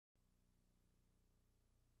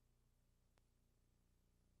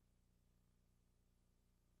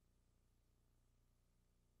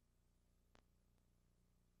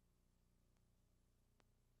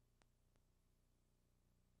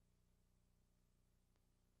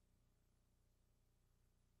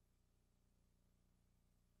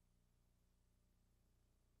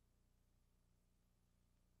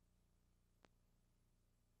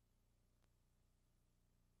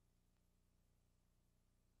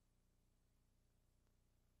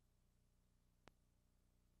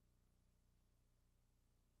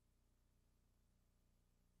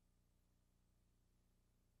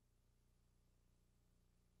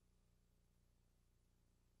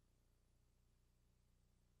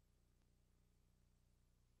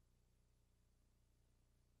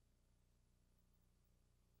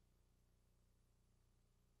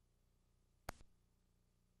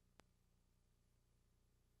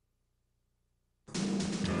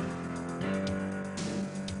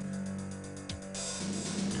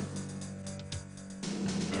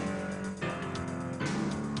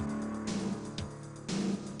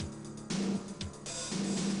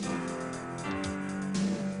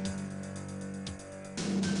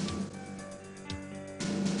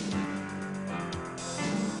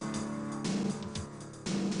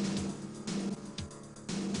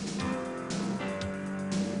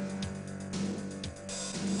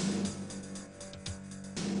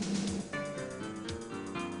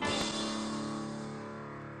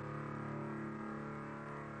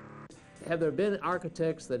Have there been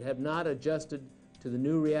architects that have not adjusted to the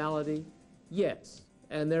new reality? Yes,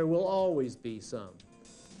 and there will always be some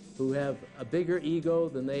who have a bigger ego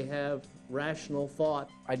than they have rational thought.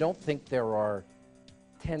 I don't think there are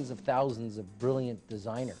tens of thousands of brilliant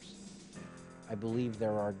designers. I believe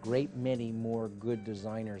there are a great many more good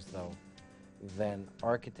designers, though, than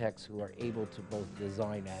architects who are able to both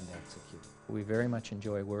design and execute. We very much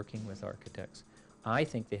enjoy working with architects. I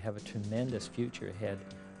think they have a tremendous future ahead,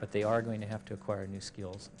 but they are going to have to acquire new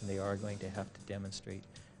skills, and they are going to have to demonstrate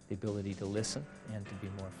the ability to listen and to be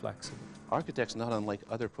more flexible. Architects, not unlike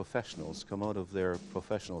other professionals, come out of their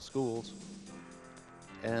professional schools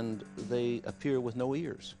and they appear with no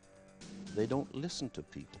ears. They don't listen to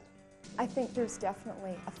people. I think there's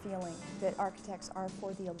definitely a feeling that architects are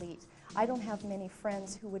for the elite. I don't have many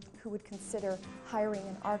friends who would consider hiring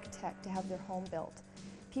an architect to have their home built.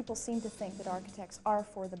 People seem to think that architects are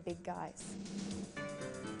for the big guys.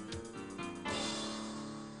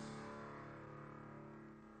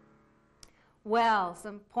 Well,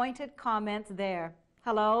 some pointed comments there.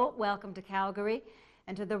 Hello, welcome to Calgary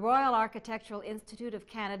and to the Royal Architectural Institute of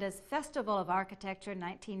Canada's Festival of Architecture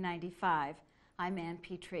 1995. I'm Ann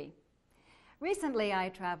Petrie. Recently, I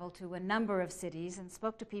traveled to a number of cities and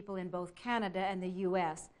spoke to people in both Canada and the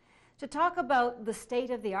U.S. to talk about the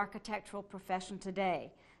state of the architectural profession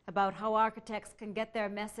today, about how architects can get their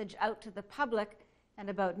message out to the public, and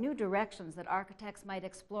about new directions that architects might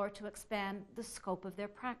explore to expand the scope of their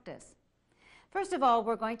practice. First of all,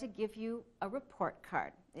 we're going to give you a report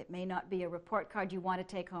card. It may not be a report card you want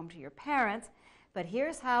to take home to your parents, but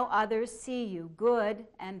here's how others see you, good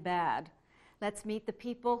and bad. Let's meet the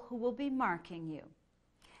people who will be marking you.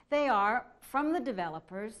 They are, from the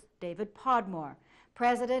developers, David Podmore,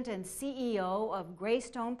 President and CEO of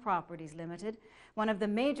Greystone Properties Limited, one of the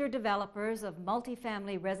major developers of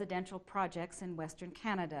multifamily residential projects in Western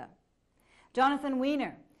Canada. Jonathan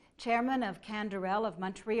Wiener, Chairman of Canderel of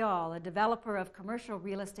Montreal, a developer of commercial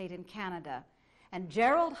real estate in Canada. And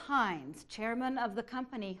Gerald Hines, Chairman of the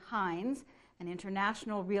company Hines, an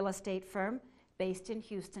international real estate firm based in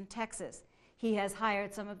Houston, Texas. He has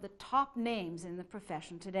hired some of the top names in the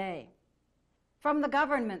profession today. From the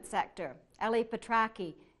government sector, Ellie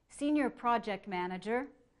Petracki, Senior Project Manager,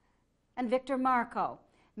 and Victor Marco,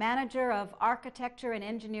 Manager of Architecture and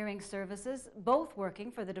Engineering Services, both working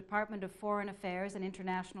for the Department of Foreign Affairs and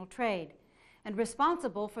International Trade, and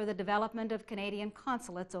responsible for the development of Canadian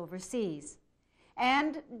consulates overseas.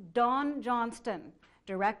 And Don Johnston,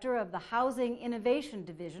 Director of the Housing Innovation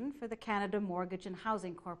Division for the Canada Mortgage and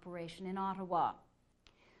Housing Corporation in Ottawa.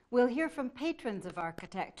 We'll hear from patrons of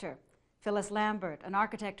architecture, Phyllis Lambert, an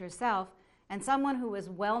architect herself, and someone who is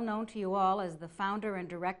well known to you all as the founder and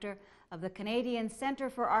director of the Canadian Centre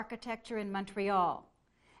for Architecture in Montreal,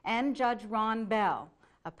 and Judge Ron Bell,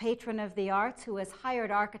 a patron of the arts who has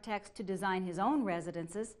hired architects to design his own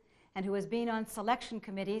residences and who has been on selection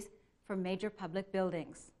committees for major public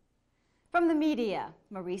buildings. From the media,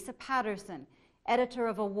 Marisa Patterson, editor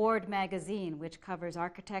of Award magazine, which covers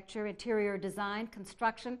architecture, interior design,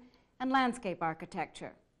 construction, and landscape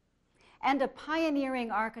architecture. And a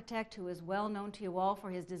pioneering architect who is well known to you all for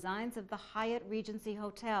his designs of the Hyatt Regency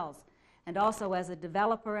hotels, and also as a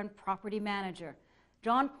developer and property manager,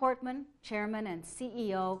 John Portman, Chairman and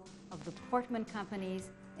CEO of the Portman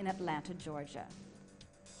Companies in Atlanta, Georgia.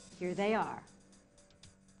 Here they are.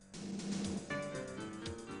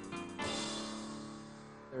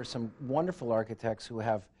 There are some wonderful architects who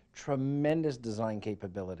have tremendous design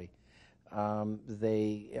capability. On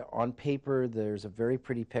paper, there's a very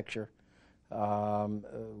pretty picture.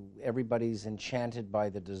 Everybody's enchanted by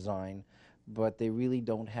the design, but they really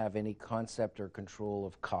don't have any concept or control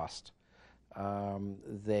of cost.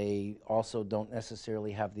 They also don't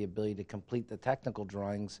necessarily have the ability to complete the technical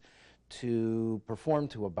drawings to perform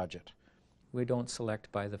to a budget. We don't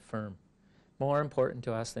select by the firm. More important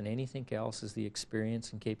to us than anything else is the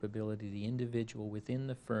experience and capability of the individual within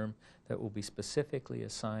the firm that will be specifically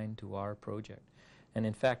assigned to our project. And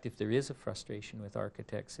in fact, if there is a frustration with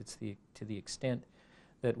architects, it's to the extent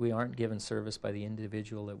that we aren't given service by the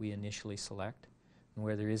individual that we initially select, and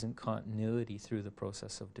where there isn't continuity through the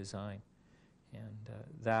process of design. And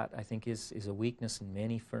that, I think, is a weakness in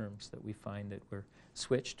many firms, that we find that we're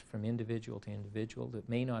switched from individual to individual that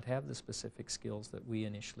may not have the specific skills that we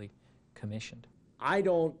initially commissioned. I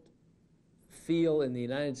don't feel in the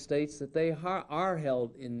United States that they are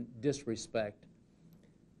held in disrespect.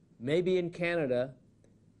 Maybe in Canada,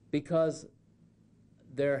 because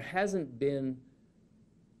there hasn't been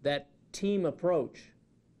that team approach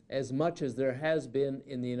as much as there has been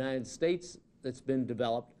in the United States that's been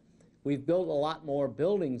developed. We've built a lot more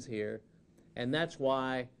buildings here, and that's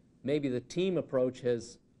why maybe the team approach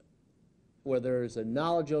has, where there's a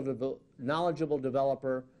knowledgeable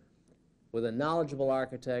developer with a knowledgeable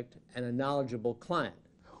architect and a knowledgeable client.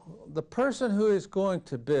 The person who is going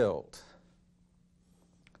to build,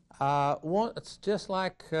 it's just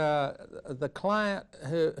like the client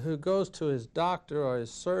who goes to his doctor or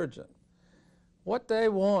his surgeon. What they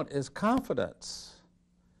want is confidence.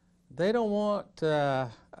 They don't want to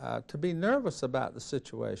be nervous about the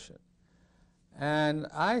situation. And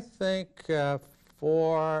I think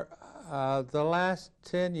for the last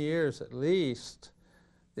 10 years at least,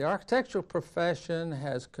 the architectural profession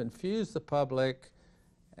has confused the public,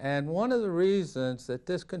 and one of the reasons that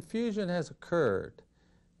this confusion has occurred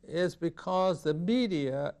is because the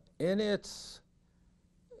media, in its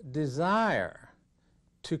desire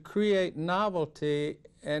to create novelty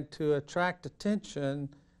and to attract attention,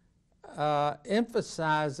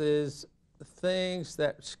 emphasizes things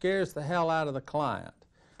that scares the hell out of the client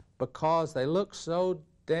because they look so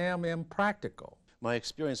damn impractical. My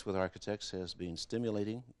experience with architects has been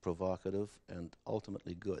stimulating, provocative, and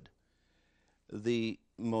ultimately good. The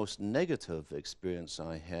most negative experience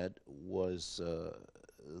I had was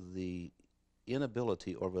the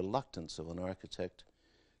inability or reluctance of an architect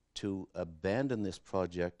to abandon this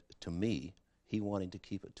project to me, he wanting to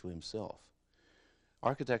keep it to himself.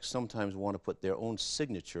 Architects sometimes want to put their own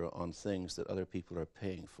signature on things that other people are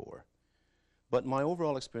paying for. But my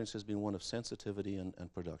overall experience has been one of sensitivity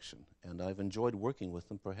and production, and I've enjoyed working with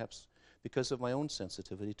them, perhaps because of my own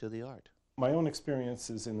sensitivity to the art. My own experience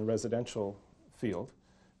is in the residential field,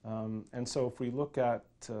 and so if we look at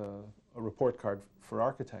a report card for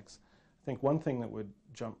architects, I think one thing that would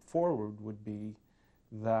jump forward would be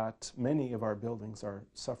that many of our buildings are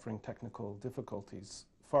suffering technical difficulties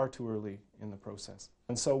far too early in the process.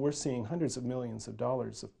 And so we're seeing hundreds of millions of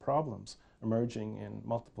dollars of problems emerging in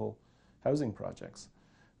multiple housing projects.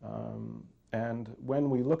 And when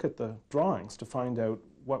we look at the drawings to find out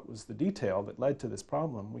what was the detail that led to this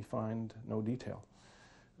problem, we find no detail,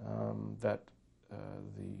 that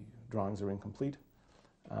the drawings are incomplete.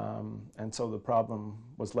 And so the problem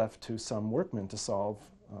was left to some workmen to solve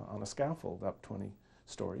on a scaffold up 20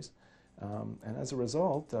 stories. And as a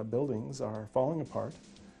result, buildings are falling apart,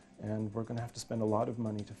 and we're going to have to spend a lot of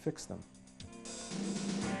money to fix them.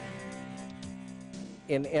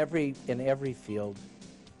 In every field,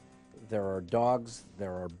 there are dogs,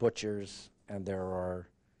 there are butchers, and there are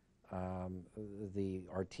the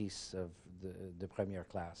artistes of the première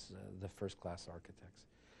classe, the first-class architects.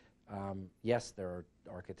 Yes, there are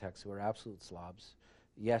architects who are absolute slobs.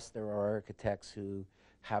 Yes, there are architects who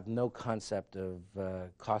have no concept of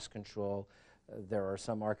cost control. There are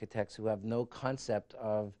some architects who have no concept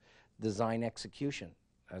of design execution.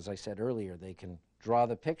 As I said earlier, they can draw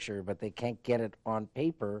the picture, but they can't get it on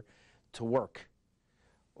paper to work.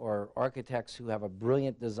 Or architects who have a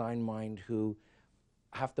brilliant design mind who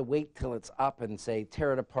have to wait till it's up and say,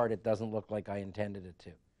 tear it apart, it doesn't look like I intended it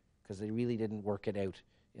to, because they really didn't work it out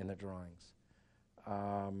in the drawings.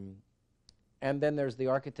 And then there's the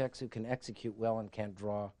architects who can execute well and can't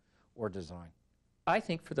draw or design. I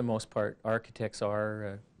think for the most part, architects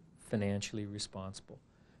are financially responsible.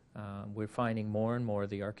 We're finding more and more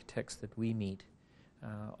the architects that we meet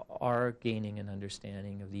are gaining an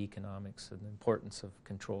understanding of the economics and the importance of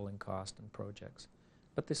controlling cost and projects.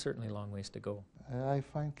 But there's certainly a long ways to go. I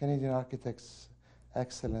find Canadian architects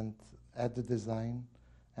excellent at the design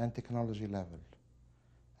and technology level.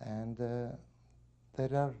 And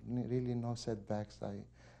there are really no setbacks.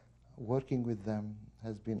 Working with them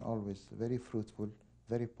has been always very fruitful,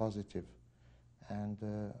 very positive. And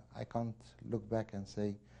I can't look back and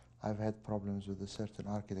say I've had problems with a certain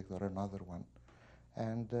architect or another one.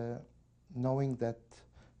 And knowing that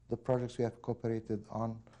the projects we have cooperated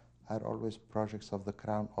on are always projects of the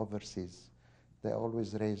Crown overseas, they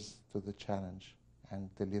always raise to the challenge and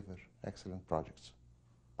deliver excellent projects.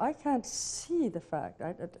 I can't see the fact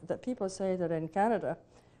that people say that in Canada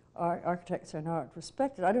architects are not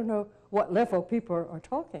respected. I don't know what level people are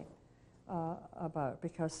talking about,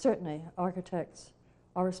 because certainly architects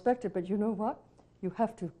are respected, but you know what? You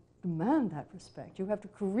have to demand that respect. You have to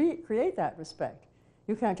create that respect.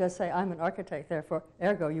 You can't just say, I'm an architect, therefore,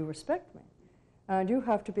 ergo, you respect me. And you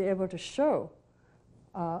have to be able to show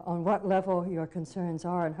on what level your concerns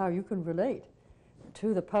are and how you can relate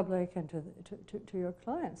to the public and to your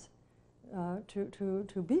clients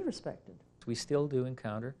to be respected. We still do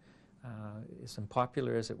encounter, as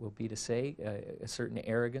unpopular as it will be to say, a certain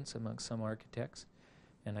arrogance amongst some architects.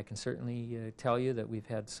 And I can certainly tell you that we've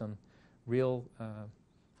had some real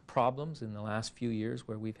problems in the last few years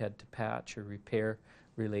where we've had to patch or repair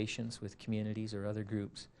relations with communities or other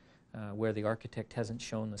groups where the architect hasn't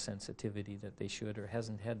shown the sensitivity that they should, or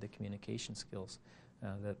hasn't had the communication skills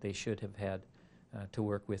that they should have had to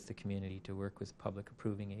work with the community, to work with public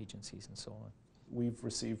approving agencies and so on. We've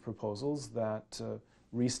received proposals that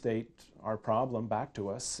restate our problem back to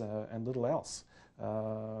us and little else.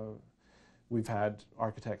 We've had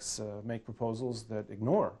architects make proposals that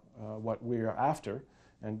ignore what we're after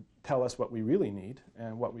and tell us what we really need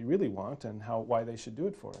and what we really want and why they should do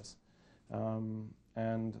it for us.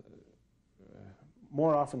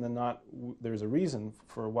 More often than not, there's a reason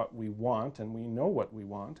for what we want, and we know what we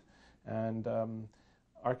want. And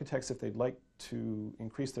architects, if they'd like to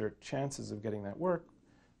increase their chances of getting that work,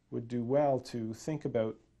 would do well to think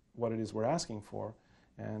about what it is we're asking for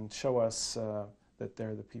and show us that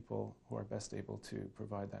they're the people who are best able to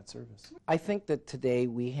provide that service. I think that today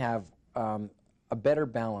we have a better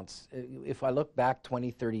balance. If I look back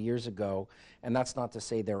 20, 30 years ago, and that's not to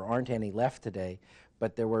say there aren't any left today,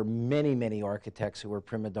 but there were many, many architects who were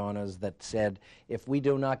prima donnas that said, if we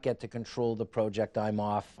do not get to control the project, I'm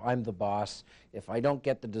off, I'm the boss. If I don't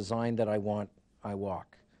get the design that I want, I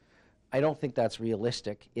walk. I don't think that's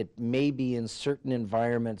realistic. It may be in certain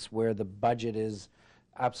environments where the budget is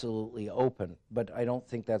absolutely open, but I don't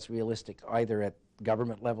think that's realistic either at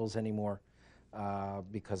government levels anymore,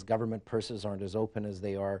 because government purses aren't as open as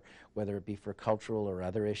they are, whether it be for cultural or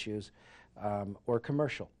other issues, or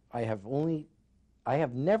commercial. I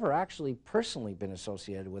have never actually personally been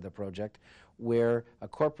associated with a project where a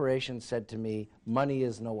corporation said to me, money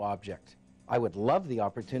is no object. I would love the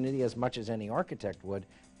opportunity as much as any architect would,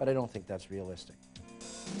 but I don't think that's realistic.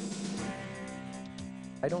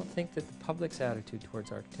 I don't think that the public's attitude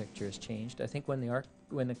towards architecture has changed. I think when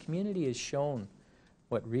the community is shown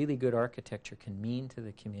what really good architecture can mean to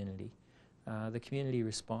the community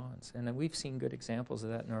responds. And we've seen good examples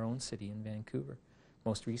of that in our own city in Vancouver.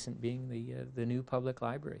 Most recent being the new public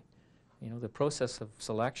library. You know, the process of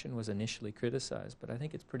selection was initially criticized, but I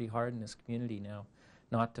think it's pretty hard in this community now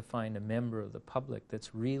not to find a member of the public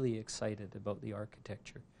that's really excited about the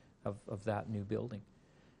architecture of that new building.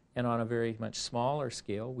 And on a very much smaller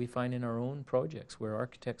scale, we find in our own projects where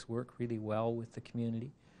architects work really well with the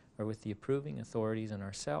community or with the approving authorities and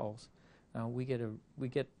ourselves, we get a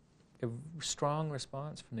strong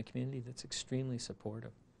response from the community that's extremely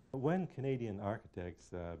supportive. When Canadian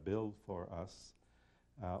architects build for us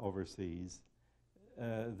overseas,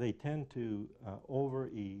 they tend to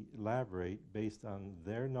over-elaborate based on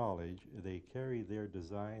their knowledge. They carry their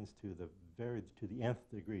designs to the nth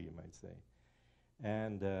degree, you might say.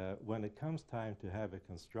 And when it comes time to have it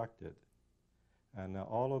constructed, and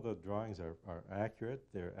all of the drawings are accurate,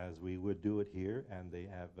 they're as we would do it here, and they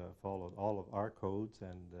have followed all of our codes,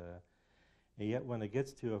 and yet when it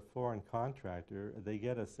gets to a foreign contractor, they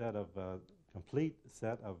get a set of complete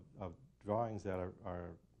set of drawings that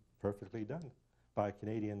are perfectly done by a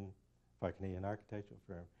Canadian architectural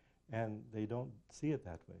firm, and they don't see it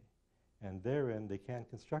that way. And therein, they can't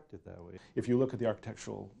construct it that way. If you look at the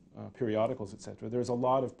architectural periodicals, etc., there's a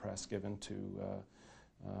lot of press given to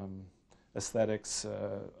aesthetics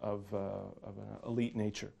of an elite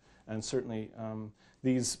nature. And certainly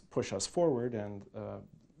these push us forward, and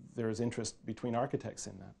there is interest between architects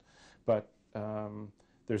in that. But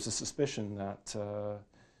there's a suspicion that,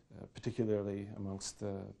 particularly amongst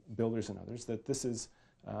builders and others, that this is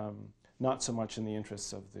not so much in the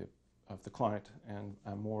interests of the client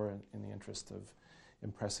and more in the interest of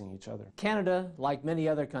impressing each other. Canada, like many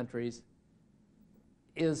other countries,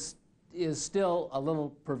 is still a little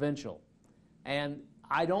provincial. And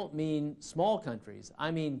I don't mean small countries.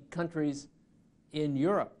 I mean countries in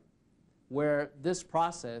Europe where this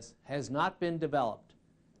process has not been developed,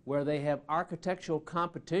 where they have architectural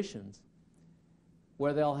competitions,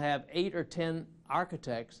 where they'll have 8 or 10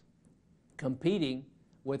 architects competing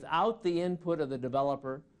without the input of the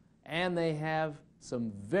developer, and they have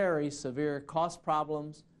some very severe cost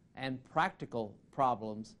problems and practical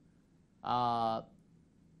problems,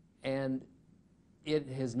 and it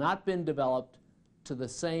has not been developed to the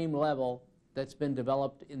same level that's been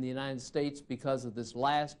developed in the United States because of this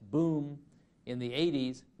last boom in the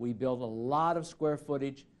 80s. We built a lot of square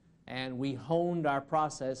footage, and we honed our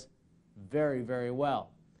process very, very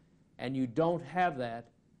well. And you don't have that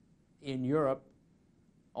in Europe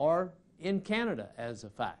or in Canada, as a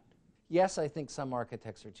fact. Yes, I think some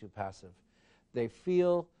architects are too passive. They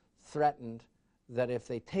feel threatened that if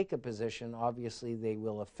they take a position, obviously they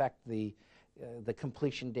will affect the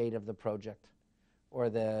completion date of the project or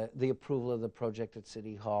the approval of the project at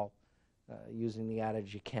City Hall, using the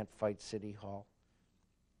adage, you can't fight City Hall.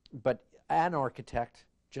 But an architect,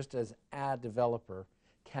 just as a developer,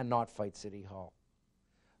 cannot fight City Hall.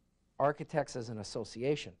 Architects as an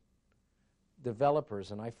association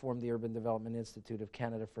developers, and I formed the Urban Development Institute of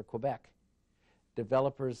Canada for Quebec.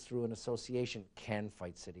 Developers through an association can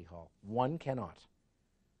fight City Hall. One cannot.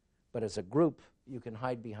 But as a group, you can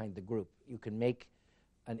hide behind the group. You can make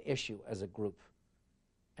an issue as a group,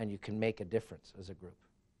 and you can make a difference as a group.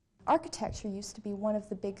 Architecture used to be one of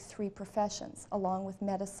the big three professions, along with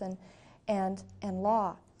medicine and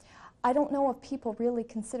law. I don't know if people really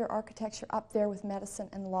consider architecture up there with medicine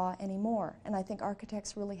and law anymore, and I think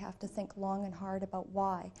architects really have to think long and hard about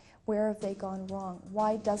why. Where have they gone wrong?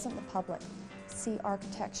 Why doesn't the public see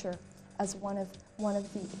architecture as one of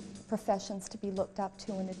the professions to be looked up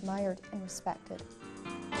to and admired and respected?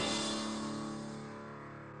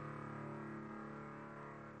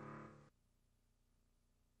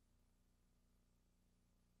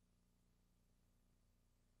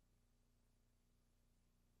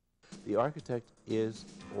 The architect is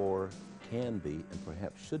or can be and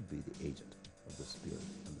perhaps should be the agent of the spirit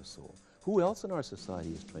and the soul. Who else in our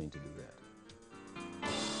society is trained to do that?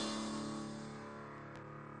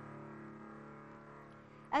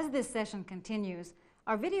 As this session continues,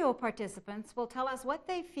 our video participants will tell us what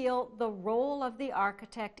they feel the role of the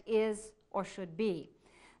architect is or should be.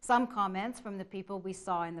 Some comments from the people we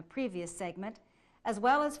saw in the previous segment, as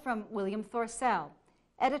well as from William Thorsell,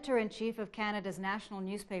 Editor-in-Chief of Canada's national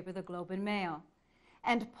newspaper, the Globe and Mail,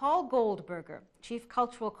 and Paul Goldberger, Chief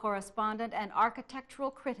Cultural Correspondent and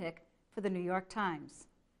Architectural Critic for the New York Times.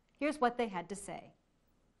 Here's what they had to say.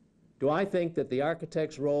 Do I think that the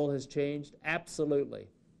architect's role has changed? Absolutely.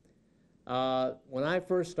 When I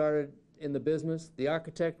first started in the business, the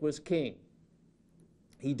architect was king.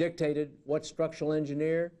 He dictated what structural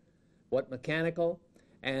engineer, what mechanical,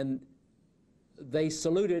 and they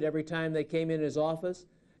saluted every time they came in his office,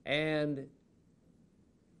 and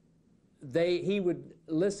he would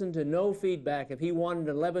listen to no feedback. If he wanted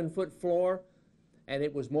an 11-foot floor and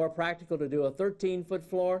it was more practical to do a 13-foot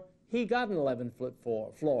floor, he got an 11-foot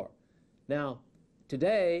floor. Now,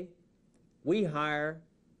 today, we hire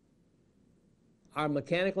our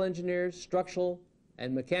mechanical engineers, structural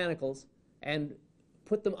and mechanicals, and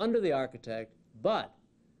put them under the architect, but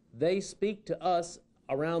they speak to us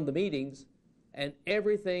around the meetings, and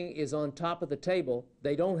everything is on top of the table.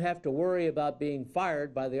 They don't have to worry about being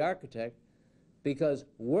fired by the architect because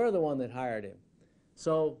we're the one that hired him.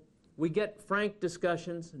 So we get frank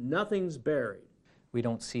discussions. Nothing's buried. We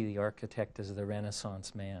don't see the architect as the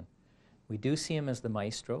Renaissance man. We do see him as the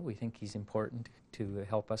maestro. We think he's important to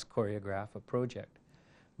help us choreograph a project.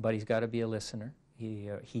 But he's got to be a listener. He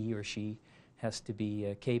or she has to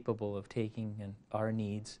be capable of taking our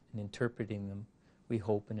needs and interpreting them, we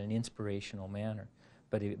hope, in an inspirational manner.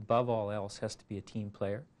 But above all else, has to be a team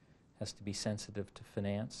player, has to be sensitive to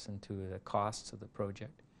finance and to the costs of the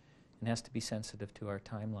project, and has to be sensitive to our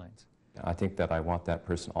timelines. I think that I want that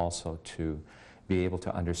person also to be able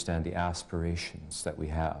to understand the aspirations that we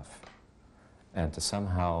have, and to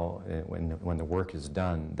somehow, when the work is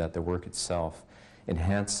done, that the work itself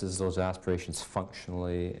enhances those aspirations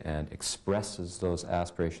functionally and expresses those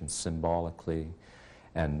aspirations symbolically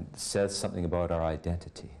and says something about our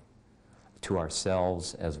identity to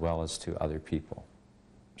ourselves as well as to other people.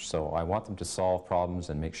 So I want them to solve problems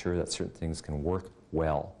and make sure that certain things can work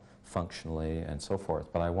well, functionally, and so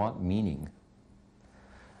forth. But I want meaning,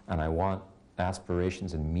 and I want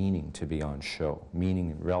aspirations and meaning to be on show,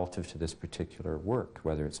 meaning relative to this particular work,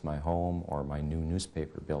 whether it's my home or my new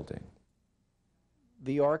newspaper building.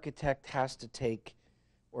 The architect has to take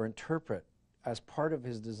or interpret, as part of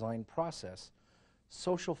his design process,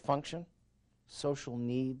 social function, social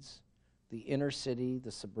needs, the inner city,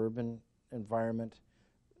 the suburban environment,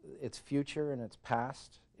 its future and its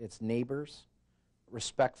past, its neighbors,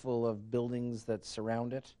 respectful of buildings that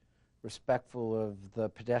surround it, respectful of the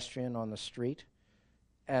pedestrian on the street,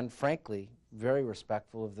 and frankly, very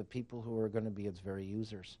respectful of the people who are going to be its very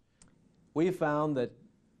users. We found that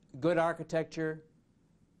good architecture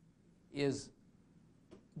is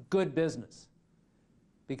good business,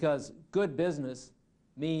 because good business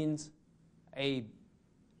means an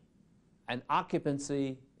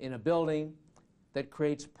occupancy in a building that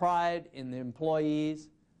creates pride in the employees,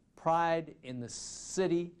 pride in the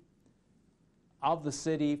city, of the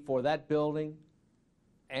city for that building.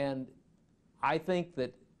 And I think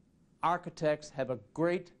that architects have a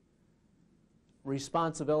great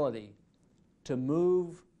responsibility to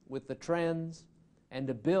move with the trends and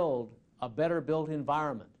to build a better built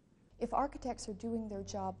environment. If architects are doing their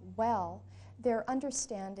job well, they're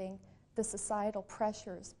understanding the societal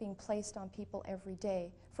pressures being placed on people every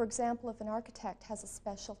day. For example, if an architect has a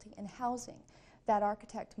specialty in housing, that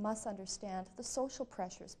architect must understand the social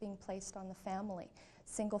pressures being placed on the family,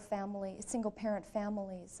 single parent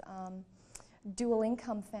families, dual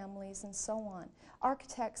income families, and so on.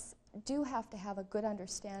 Architects do have to have a good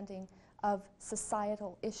understanding of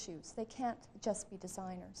societal issues. They can't just be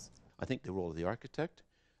designers. I think the role of the architect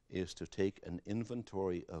is to take an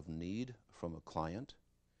inventory of need from a client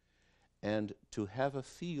and to have a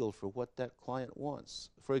feel for what that client wants.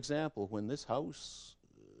 For example, when this house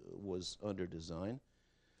was under design,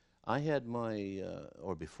 I had my,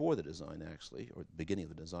 or before the design actually, or the beginning of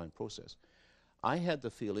the design process, I had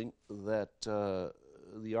the feeling that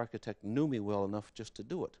the architect knew me well enough just to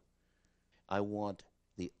do it. I want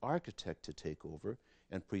the architect to take over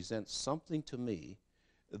and present something to me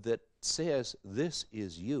that says, this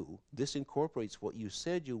is you, this incorporates what you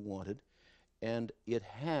said you wanted, and it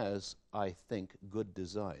has, I think, good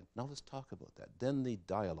design. Now let's talk about that. Then the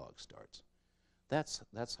dialogue starts. That's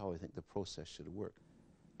how I think the process should work.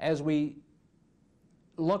 As we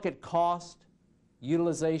look at cost,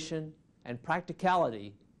 utilization, and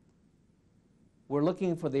practicality, we're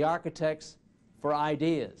looking for the architects for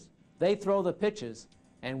ideas. They throw the pitches,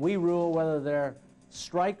 and we rule whether they're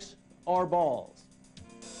strikes or balls.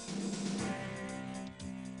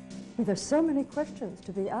 There's so many questions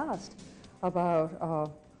to be asked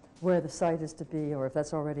about where the site is to be, or if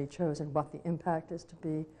that's already chosen, what the impact is to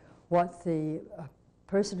be, what the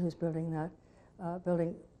person who's building that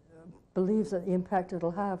building believes that the impact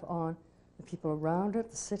it'll have on the people around it,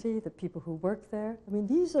 the city, the people who work there. I mean,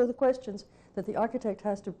 these are the questions that the architect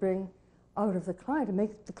has to bring out of the client and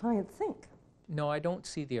make the client think. No, I don't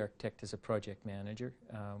see the architect as a project manager.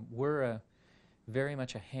 We're very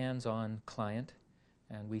much a hands-on client,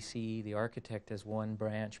 and we see the architect as one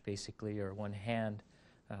branch, basically, or one hand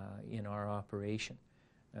in our operation,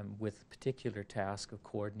 with the particular task of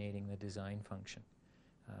coordinating the design function.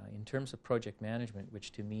 In terms of project management,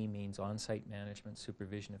 which to me means on-site management,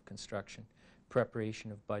 supervision of construction, preparation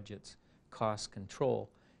of budgets, cost control,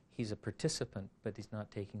 he's a participant, but he's not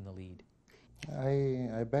taking the lead.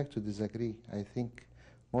 I beg to disagree. I think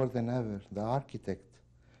more than ever the architect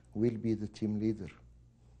will be the team leader,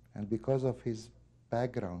 and because of his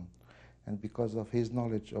background and because of his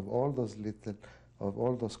knowledge of all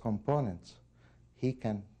those components, he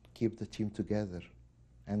can keep the team together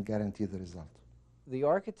and guarantee the result. The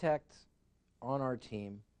architect on our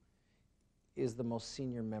team is the most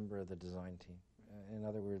senior member of the design team. In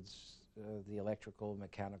other words, the electrical,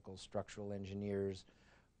 mechanical, structural engineers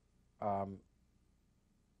are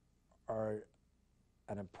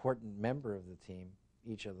an important member of the team,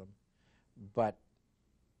 each of them, but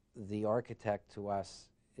the architect to us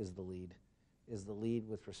is the lead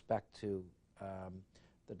with respect to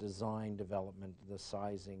the design development, the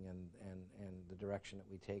sizing, and the direction that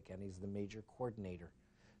we take, and he's the major coordinator.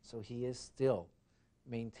 So he is still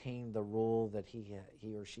maintained the role that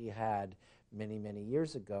he or she had many, many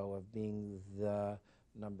years ago of being the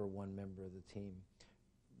 #1 member of the team.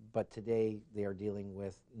 But today they are dealing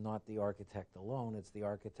with not the architect alone, it's the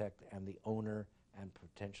architect and the owner and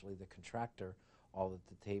potentially the contractor all at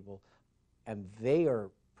the table. And they are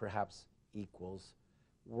perhaps equals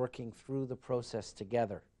working through the process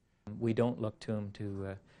together. We don't look to them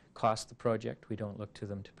to cost the project, we don't look to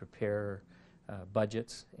them to prepare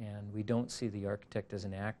budgets, and we don't see the architect as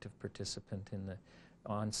an active participant in the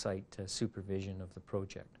on-site supervision of the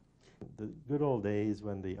project. The good old days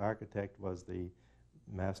when the architect was the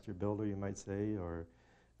master builder, you might say, or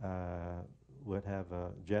would have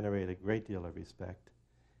generate a great deal of respect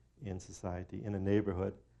in society, in a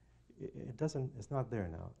neighborhood, it's not there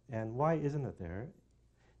now. And why isn't it there?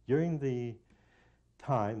 During the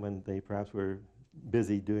time when they perhaps were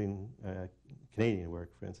busy doing Canadian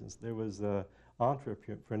work, for instance, there was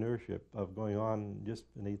entrepreneurship of going on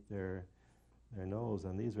just beneath their nose,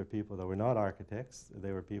 and these were people that were not architects.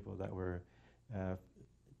 They were people that were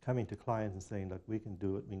coming to clients and saying, look, we can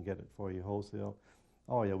do it, we can get it for you wholesale.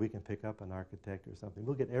 Oh yeah, we can pick up an architect or something.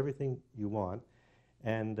 We'll get everything you want.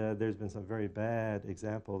 And there's been some very bad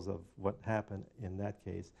examples of what happened in that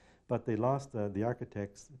case. But they lost, the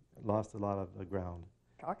architects lost a lot of the ground.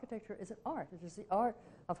 Architecture is an art. It is the art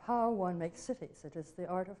of how one makes cities. It is the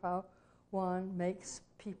art of how one makes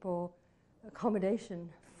people accommodation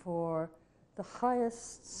for the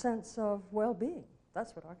highest sense of well-being.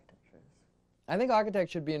 That's what architecture is. I think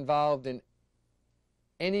architects should be involved in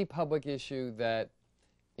any public issue that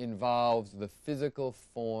involves the physical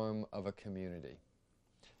form of a community.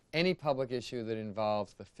 Any public issue that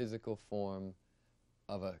involves the physical form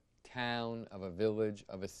of a town, of a village,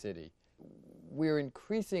 of a city. We're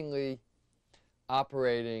increasingly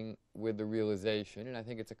operating with the realization, and I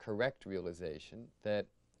think it's a correct realization, that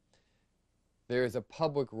there is a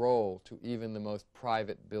public role to even the most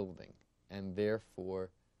private building, and therefore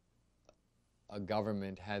a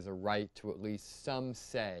government has a right to at least some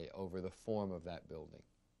say over the form of that building.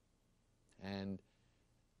 And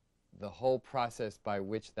the whole process by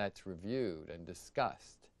which that's reviewed and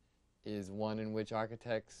discussed is one in which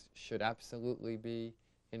architects should absolutely be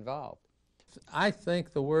involved. I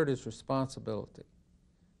think the word is responsibility.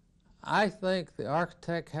 I think the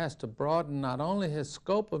architect has to broaden not only his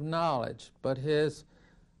scope of knowledge, but his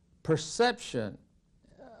perception,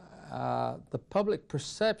 the public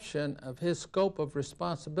perception of his scope of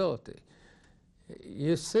responsibility.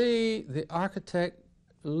 You see, the architect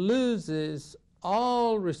loses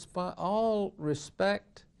all respect.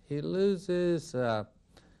 He loses the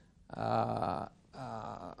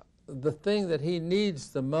thing that he needs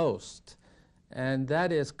the most, and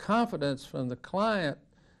that is confidence from the client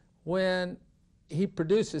when he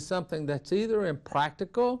produces something that's either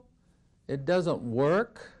impractical, it doesn't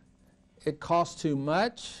work, it costs too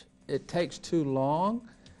much, it takes too long.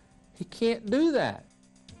 He can't do that.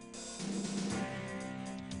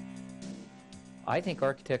 I think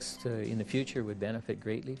architects in the future would benefit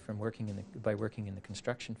greatly from working in the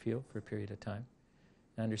construction field for a period of time,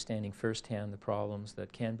 understanding firsthand the problems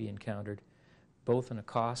that can be encountered both in a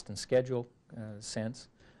cost and schedule sense,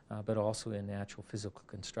 but also in the actual physical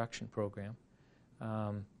construction program.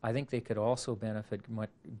 I think they could also benefit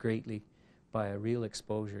greatly by a real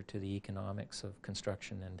exposure to the economics of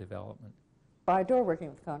construction and development. By door working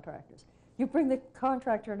with contractors. You bring the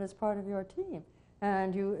contractor in as part of your team,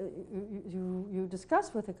 and you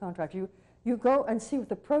discuss with the contractor. You go and see what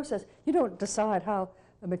the process. You don't decide how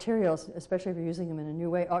the materials, especially if you're using them in a new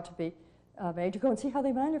way, ought to be made. You go and see how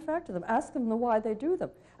they manufacture them. Ask them why they do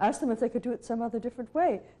them. Ask them if they could do it some other different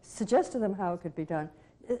way. Suggest to them how it could be done.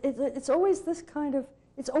 It's always this kind of,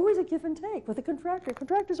 it's always a give and take with the contractor.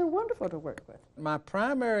 Contractors are wonderful to work with. My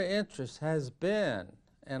primary interest has been,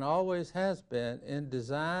 and always has been, in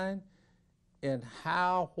design, in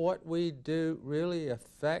how what we do really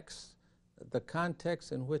affects the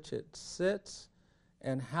context in which it sits,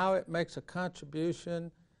 and how it makes a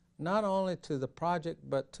contribution not only to the project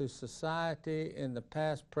but to society in the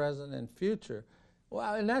past, present, and future.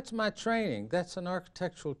 Well, and that's my training. That's an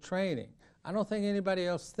architectural training. I don't think anybody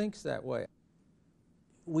else thinks that way.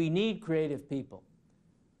 We need creative people.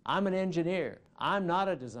 I'm an engineer. I'm not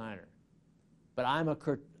a designer. But I'm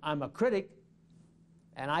a critic,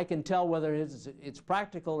 and I can tell whether it's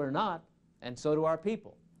practical or not, and so do our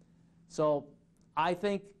people. So I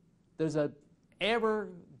think there's an ever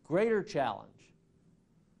greater challenge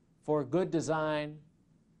for good design,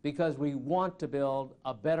 because we want to build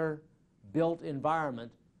a better built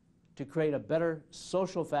environment to create a better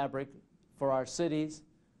social fabric for our cities,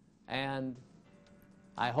 and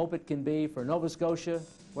I hope it can be for Nova Scotia,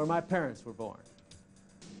 where my parents were born.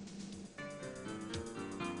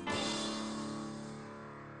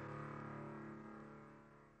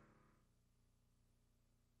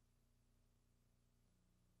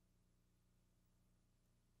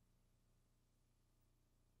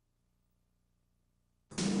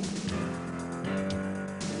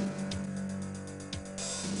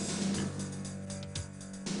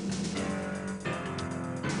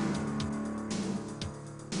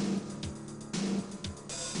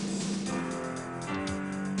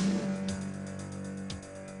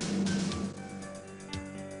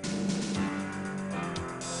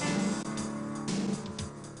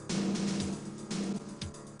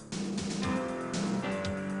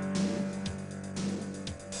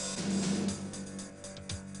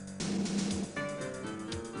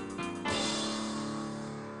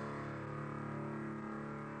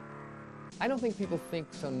 I don't think people think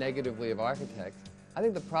so negatively of architects. I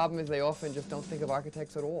think the problem is they often just don't think of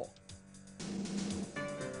architects at all.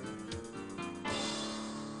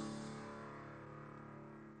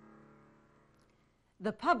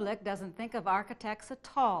 The public doesn't think of architects at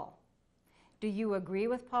all. Do you agree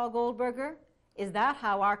with Paul Goldberger? Is that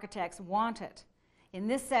how architects want it? In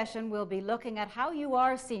this session, we'll be looking at how you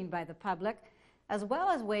are seen by the public, as well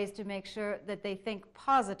as ways to make sure that they think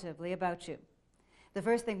positively about you. The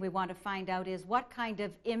first thing we want to find out is what kind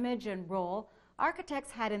of image and role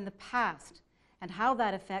architects had in the past, and how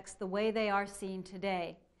that affects the way they are seen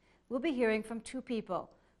today. We'll be hearing from two people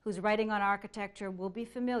whose writing on architecture will be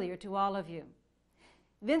familiar to all of you.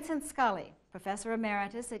 Vincent Scully, Professor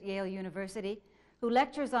Emeritus at Yale University, who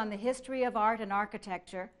lectures on the history of art and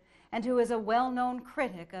architecture, and who is a well-known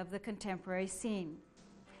critic of the contemporary scene.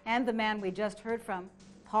 And the man we just heard from,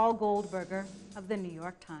 Paul Goldberger of the New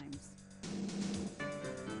York Times.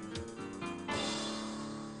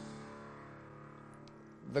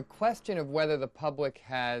 The question of whether the public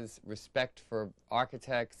has respect for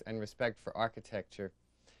architects and respect for architecture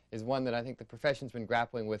is one that I think the profession's been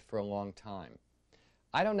grappling with for a long time.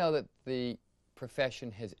 I don't know that the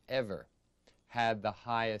profession has ever had the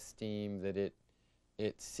high esteem that it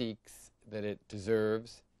seeks, that it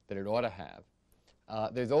deserves, that it ought to have.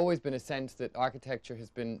 There's always been a sense that architecture has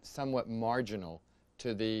been somewhat marginal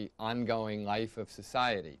to the ongoing life of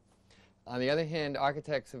society. On the other hand,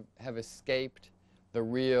 architects have escaped the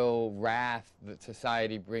real wrath that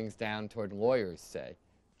society brings down toward lawyers, say.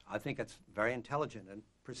 I think it's very intelligent and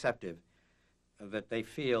perceptive that they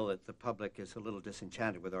feel that the public is a little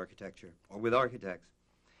disenchanted with architecture or with architects.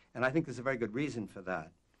 And I think there's a very good reason for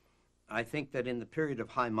that. I think that in the period of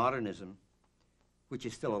high modernism, which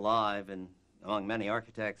is still alive and among many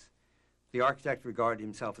architects, the architect regarded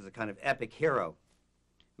himself as a kind of epic hero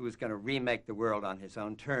who was going to remake the world on his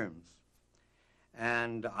own terms.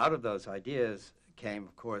 And out of those ideas came,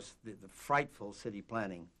 of course, the frightful city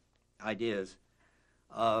planning ideas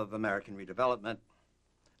of American redevelopment,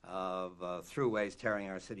 of throughways tearing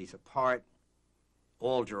our cities apart,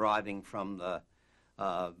 all deriving from the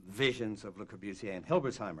visions of Le Corbusier and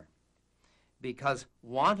Hilbersheimer. Because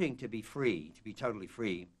wanting to be free, to be totally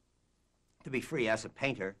free, to be free as a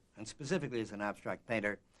painter, and specifically as an abstract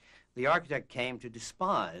painter, the architect came to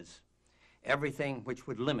despise everything which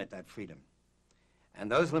would limit that freedom. And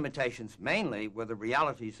those limitations mainly were the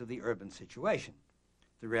realities of the urban situation,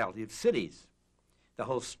 the reality of cities, the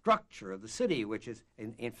whole structure of the city, which is,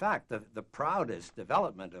 in fact, the proudest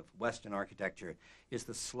development of Western architecture is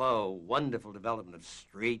the slow, wonderful development of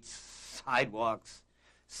streets, sidewalks,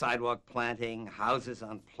 sidewalk planting, houses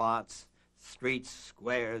on plots, streets,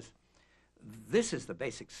 squares. This is the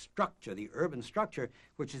basic structure, the urban structure,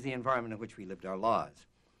 which is the environment in which we lived our lives.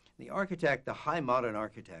 The architect, the high modern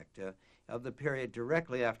architect of the period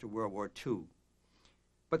directly after World War II,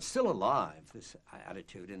 but still alive, this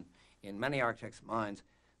attitude in many architects' minds,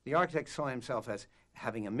 the architect saw himself as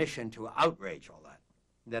having a mission to outrage all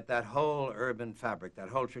that that whole urban fabric, that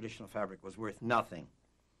whole traditional fabric was worth nothing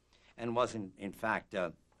and was in fact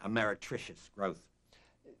a meretricious growth.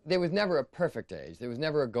 There was never a perfect age. There was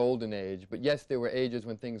never a golden age, but yes, there were ages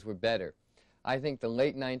when things were better. I think the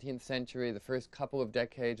late 19th century, the first couple of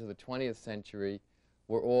decades of the 20th century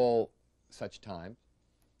were all such times,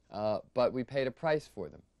 but we paid a price for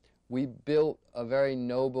them. We built a very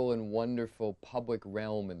noble and wonderful public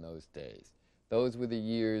realm in those days. Those were the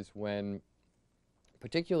years when,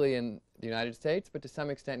 particularly in the United States, but to some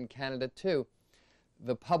extent in Canada too,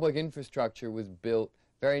 the public infrastructure was built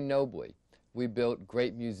very nobly. We built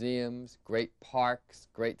great museums, great parks,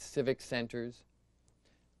 great civic centers,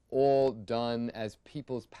 all done as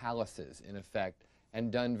people's palaces, in effect,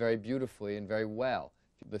 and done very beautifully and very well.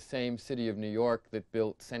 The same city of New York that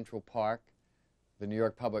built Central Park, the New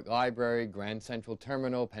York Public Library, Grand Central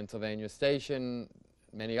Terminal, Pennsylvania Station,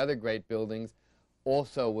 many other great buildings,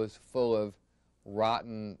 also was full of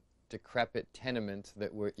rotten, decrepit tenements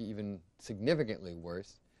that were even significantly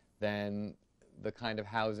worse than the kind of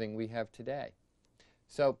housing we have today.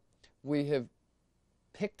 So we have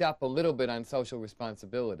picked up a little bit on social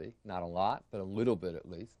responsibility, not a lot, but a little bit at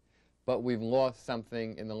least, but we've lost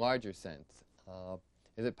something in the larger sense.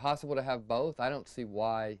 Is it possible to have both? I don't see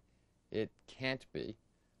why it can't be.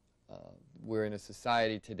 We're in a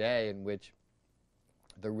society today in which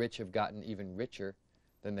the rich have gotten even richer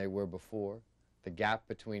than they were before. The gap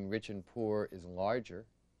between rich and poor is larger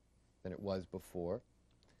than it was before.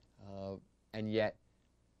 And yet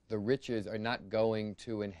the riches are not going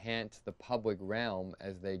to enhance the public realm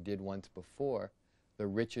as they did once before. The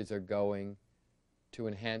riches are going to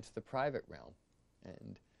enhance the private realm.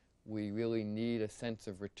 And we really need a sense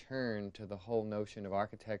of return to the whole notion of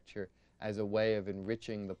architecture as a way of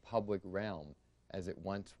enriching the public realm as it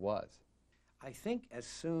once was. I think as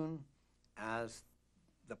soon as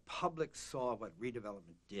the public saw what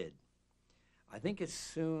redevelopment did, I think as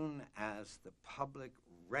soon as the public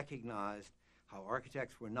recognized how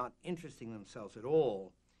architects were not interesting themselves at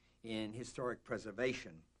all in historic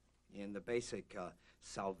preservation, in the basic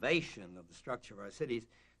salvation of the structure of our cities,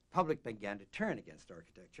 the public began to turn against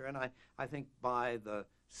architecture. And I think by the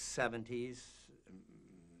 70s,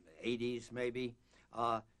 80s maybe,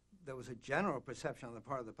 there was a general perception on the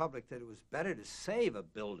part of the public that it was better to save a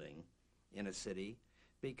building in a city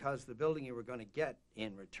because the building you were going to get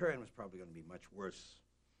in return was probably going to be much worse.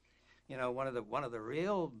 You know, one of the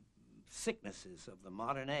real sicknesses of the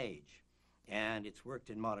modern age, and it's worked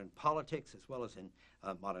in modern politics as well as in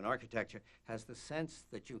modern architecture, has the sense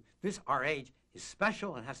that our age is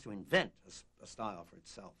special and has to invent a style for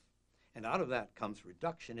itself. And out of that comes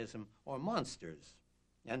reductionism or monsters.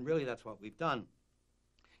 And really that's what we've done.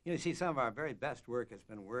 You know, see, some of our very best work has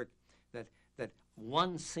been work that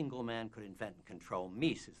one single man could invent and control.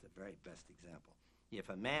 Mies is the very best example. If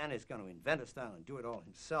a man is going to invent a style and do it all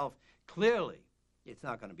himself, clearly it's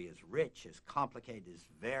not going to be as rich, as complicated, as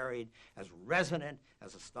varied, as resonant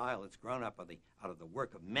as a style that's grown up out of the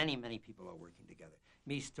work of many, many people who are working together.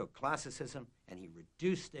 Mies took classicism and he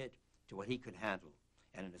reduced it to what he could handle.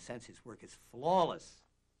 And in a sense, his work is flawless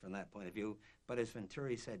from that point of view. But as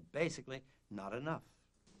Venturi said, basically, not enough.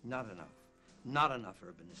 Not enough. Not enough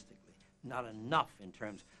urbanistically. Not enough in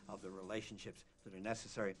terms of the relationships that are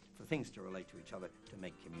necessary for things to relate to each other to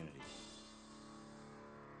make communities.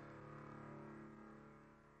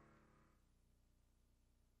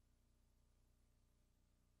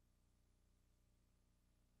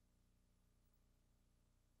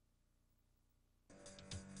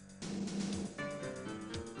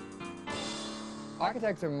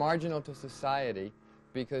 Architects are marginal to society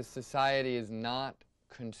because society is not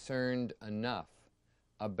concerned enough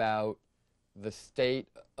about the state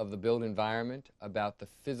of the built environment, about the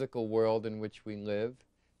physical world in which we live,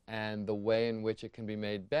 and the way in which it can be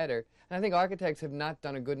made better. And I think architects have not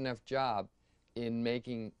done a good enough job in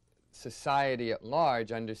making society at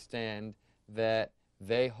large understand that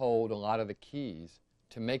they hold a lot of the keys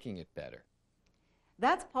to making it better.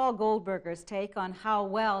 That's Paul Goldberger's take on how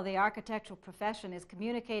well the architectural profession is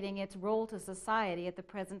communicating its role to society at the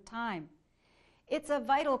present time. It's a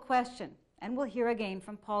vital question, and we'll hear again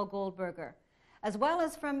from Paul Goldberger, as well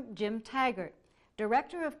as from Jim Taggart,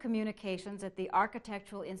 Director of Communications at the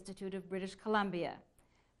Architectural Institute of British Columbia,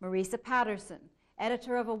 Marisa Patterson,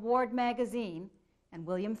 editor of Award magazine, and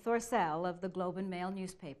William Thorsell of the Globe and Mail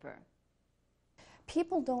newspaper.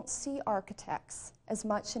 People don't see architects as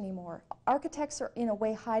much anymore. Architects are, in a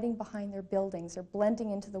way, hiding behind their buildings or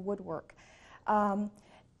blending into the woodwork.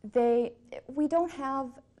 We don't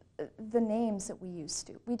have the names that we used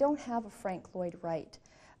to. We don't have a Frank Lloyd Wright.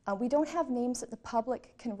 We don't have names that the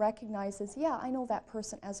public can recognize as, yeah, I know that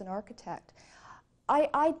person as an architect.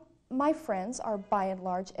 My friends are by and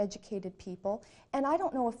large educated people, and I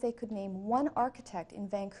don't know if they could name one architect in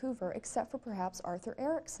Vancouver except for perhaps Arthur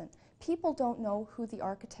Erickson. People don't know who the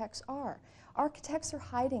architects are. Architects are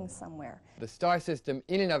hiding somewhere. The star system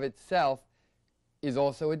in and of itself is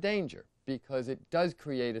also a danger because it does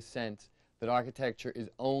create a sense that architecture is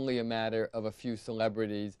only a matter of a few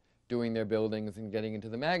celebrities doing their buildings and getting into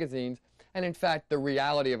the magazines. And in fact, the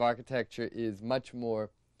reality of architecture is much more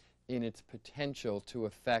in its potential to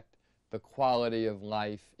affect the quality of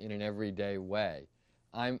life in an everyday way.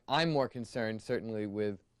 I'm more concerned certainly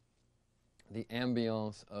with the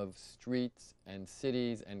ambiance of streets and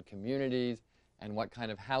cities and communities and what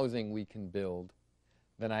kind of housing we can build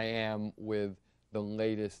than I am with the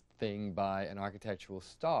latest thing by an architectural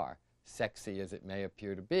star, sexy as it may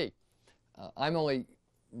appear to be. I'm only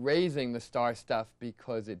raising the star stuff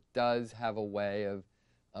because it does have a way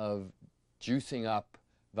of juicing up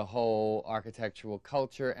the whole architectural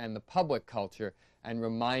culture and the public culture and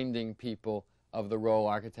reminding people of the role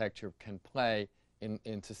architecture can play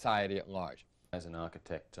in society at large. As an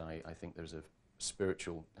architect, I think there's a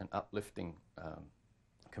spiritual and uplifting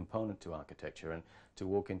component to architecture, and to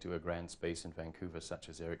walk into a grand space in Vancouver such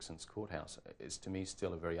as Erickson's Courthouse is to me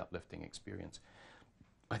still a very uplifting experience.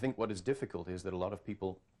 I think what is difficult is that a lot of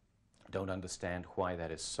people don't understand why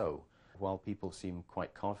that is so. While people seem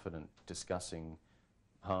quite confident discussing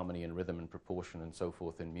harmony and rhythm and proportion and so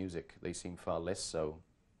forth in music, they seem far less so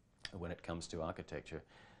when it comes to architecture.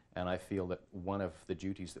 And I feel that one of the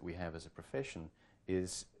duties that we have as a profession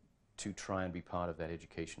is to try and be part of that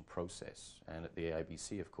education process. And at the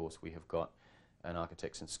AIBC, of course, we have got an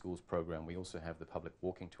Architects in Schools program. We also have the Public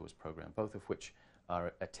Walking Tours program, both of which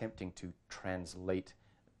are attempting to translate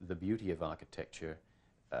the beauty of architecture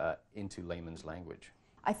into layman's language.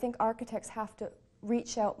 I think architects have to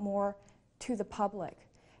reach out more to the public,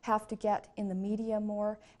 have to get in the media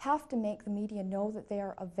more, have to make the media know that they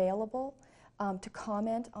are available to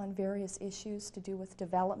comment on various issues to do with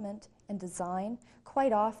development and design.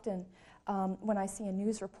 Quite often, when I see a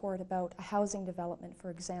news report about a housing development,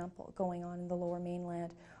 for example, going on in the Lower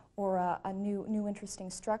Mainland, or a new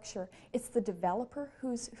interesting structure, it's the developer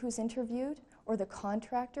who's interviewed, or the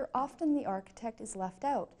contractor. Often the architect is left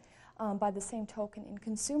out. By the same token, in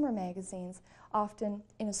consumer magazines, often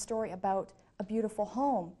in a story about a beautiful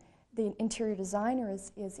home, the interior designer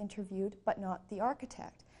is interviewed, but not the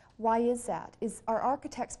architect. Why is that? Are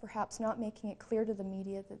architects perhaps not making it clear to the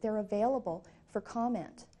media that they're available for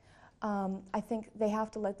comment? I think they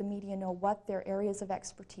have to let the media know what their areas of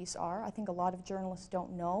expertise are. I think a lot of journalists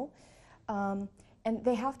don't know. And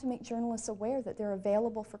they have to make journalists aware that they're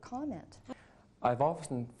available for comment. I've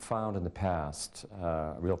often found in the past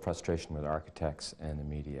a real frustration with architects and the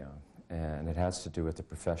media. and it has to do with the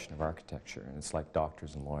profession of architecture, and it's like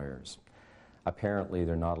doctors and lawyers. Apparently,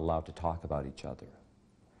 they're not allowed to talk about each other.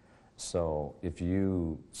 So if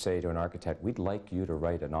you say to an architect, we'd like you to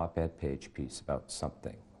write an op-ed page piece about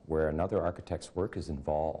something, where another architect's work is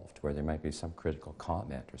involved, where there might be some critical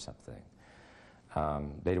comment or something,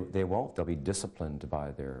 they won't. They'll be disciplined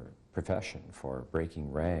by their profession for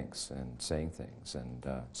breaking ranks and saying things and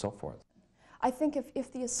so forth. I think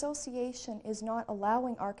if the association is not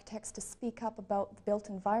allowing architects to speak up about the built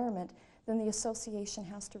environment, then the association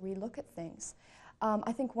has to relook at things.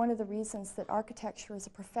 I think one of the reasons that architecture as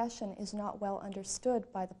a profession is not well understood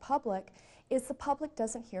by the public is the public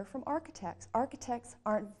doesn't hear from architects. Architects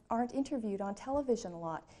aren't interviewed on television a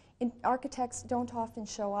lot. Architects don't often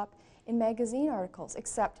show up in magazine articles,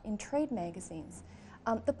 except in trade magazines.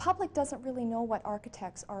 The public doesn't really know what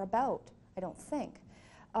architects are about, I don't think.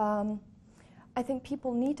 I think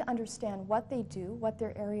people need to understand what they do, what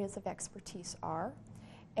their areas of expertise are,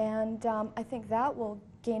 and I think that will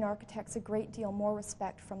gain architects a great deal more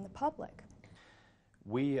respect from the public.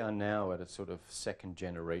 We are now at a sort of second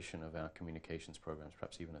generation of our communications programs,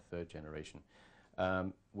 perhaps even a third generation.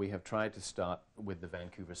 We have tried to start with the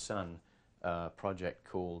Vancouver Sun project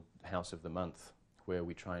called House of the Month, where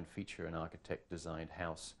we try and feature an architect-designed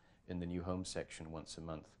house in the new home section once a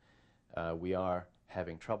month. We are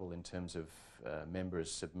having trouble in terms of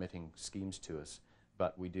members submitting schemes to us,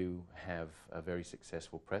 but we do have a very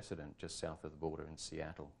successful precedent just south of the border in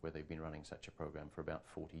Seattle, where they've been running such a program for about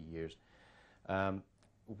 40 years.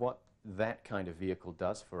 What that kind of vehicle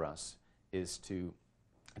does for us is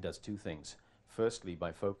it does two things. Firstly,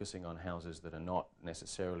 by focusing on houses that are not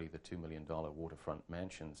necessarily the $2 million waterfront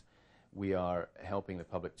mansions, we are helping the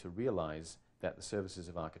public to realize that the services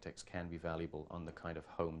of architects can be valuable on the kind of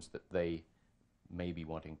homes that they may be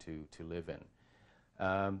wanting to live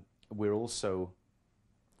in. We're also,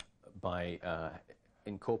 by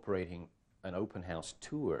incorporating an open house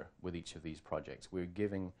tour with each of these projects, we're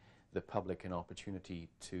giving the public an opportunity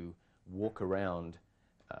to walk around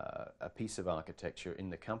a piece of architecture in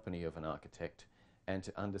the company of an architect and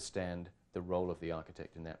to understand the role of the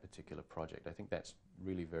architect in that particular project. I think that's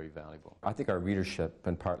really very valuable. I think our readership,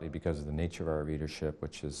 and partly because of the nature of our readership,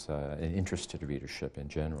 which is an interested readership in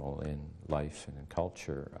general in life and in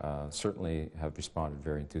culture, certainly have responded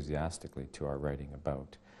very enthusiastically to our writing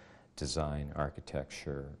about design,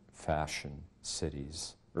 architecture, fashion,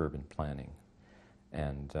 cities, urban planning.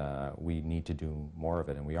 And we need to do more of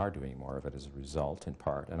it, and we are doing more of it as a result, in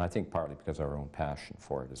part, and I think partly because of our own passion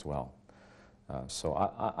for it as well. So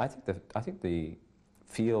I think the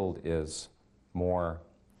field is more,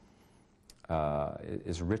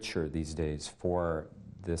 is richer these days for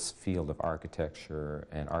this field of architecture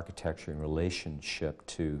and architecture in relationship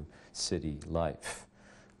to city life.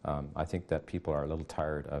 I think that people are a little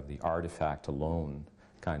tired of the artifact alone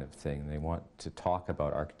kind of thing. They want to talk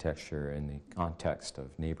about architecture in the context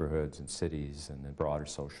of neighborhoods and cities and the broader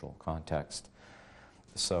social context.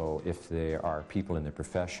 So if there are people in the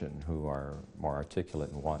profession who are more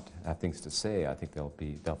articulate and have things to say, I think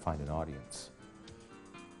they'll find an audience.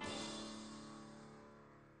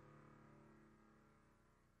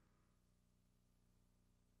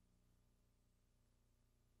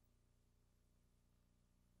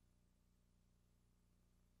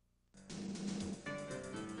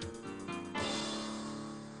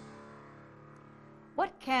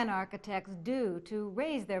 What can architects do to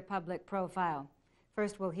raise their public profile?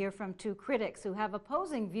 First, we'll hear from two critics who have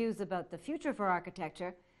opposing views about the future for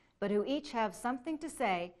architecture, but who each have something to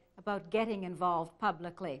say about getting involved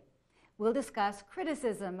publicly. We'll discuss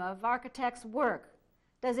criticism of architects' work.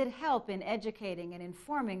 Does it help in educating and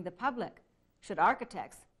informing the public? Should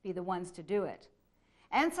architects be the ones to do it?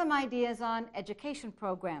 And some ideas on education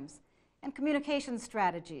programs and communication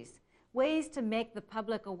strategies, ways to make the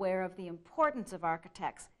public aware of the importance of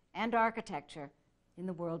architects and architecture in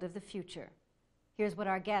the world of the future. Here's what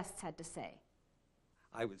our guests had to say.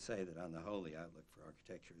 I would say that on the whole, the outlook for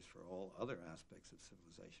architecture is for all other aspects of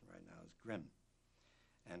civilization right now is grim.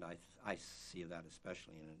 And I see that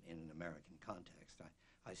especially in an American context.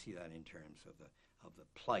 I see that in terms of the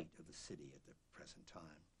plight of the city at the present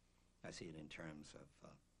time. I see it in terms of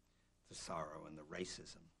the sorrow and the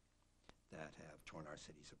racism that have torn our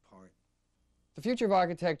cities apart. The future of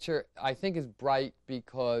architecture, I think, is bright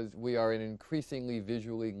because we are an increasingly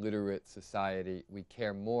visually literate society. We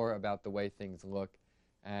care more about the way things look,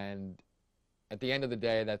 and at the end of the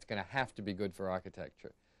day, that's going to have to be good for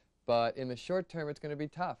architecture. But in the short term, it's going to be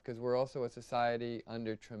tough because we're also a society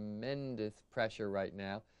under tremendous pressure right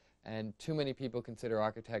now, and too many people consider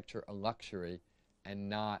architecture a luxury and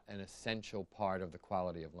not an essential part of the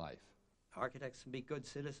quality of life. architects can be good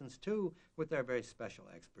citizens too with their very special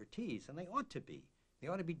expertise, and they ought to be. They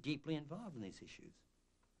ought to be deeply involved in these issues.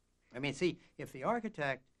 I mean, see, if the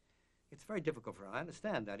architect, it's very difficult for him. I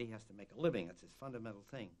understand that. He has to make a living. That's his fundamental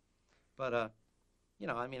thing. But, you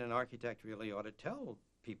know, I mean, an architect really ought to tell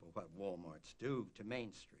people what Walmarts do to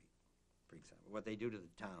Main Street, for example, what they do to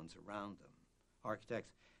the towns around them.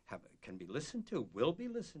 Architects can be listened to, will be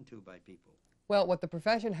listened to by people. Well, what the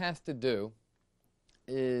profession has to do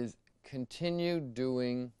is continue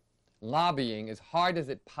doing lobbying as hard as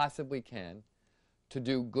it possibly can to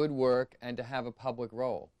do good work and to have a public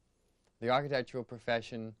role. The architectural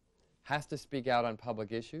profession has to speak out on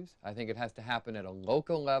public issues. I think it has to happen at a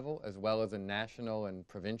local level as well as a national and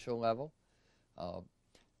provincial level.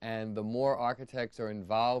 And the more architects are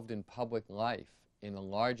involved in public life in a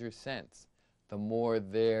larger sense, the more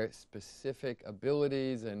their specific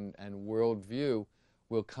abilities and worldview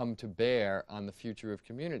will come to bear on the future of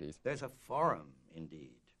communities. There's a forum,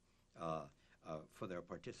 indeed, for their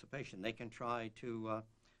participation. They can try to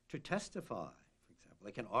testify, for example.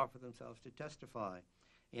 They can offer themselves to testify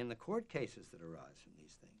in the court cases that arise from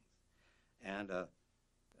these things. And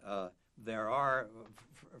there are,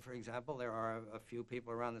 for example, there are a few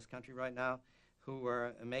people around this country right now who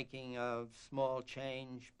are making a small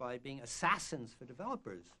change by being assassins for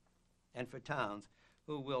developers and for towns,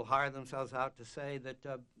 who will hire themselves out to say that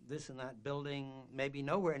this and that building, maybe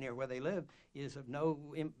nowhere near where they live, is of no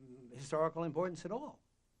historical importance at all,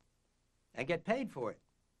 and get paid for it.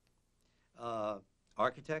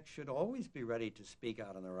 Architects should always be ready to speak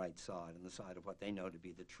out on the right side, on the side of what they know to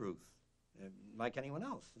be the truth, like anyone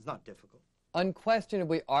else. It's not difficult.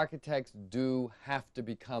 Unquestionably, architects do have to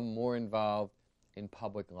become more involved in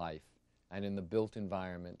public life and in the built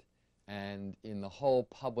environment and in the whole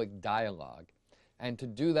public dialogue. And to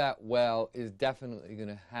do that well is definitely going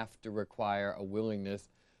to have to require a willingness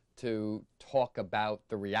to talk about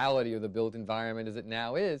the reality of the built environment as it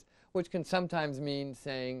now is, which can sometimes mean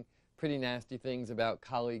saying pretty nasty things about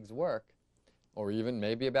colleagues' work, or even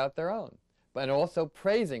maybe about their own, but also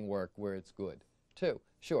praising work where it's good, too.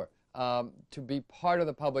 Sure, to be part of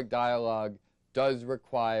the public dialogue does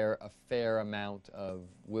require a fair amount of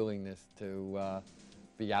willingness to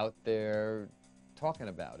be out there talking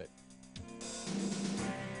about it.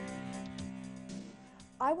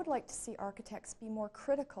 I would like to see architects be more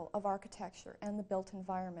critical of architecture and the built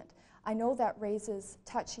environment. I know that raises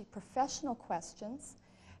touchy professional questions.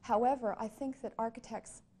 However, I think that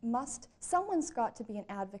architects someone's got to be an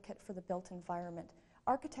advocate for the built environment.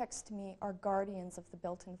 Architects, to me, are guardians of the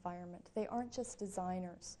built environment. They aren't just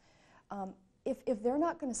designers. If they're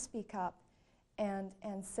not going to speak up and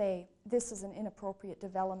say, this is an inappropriate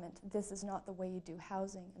development, this is not the way you do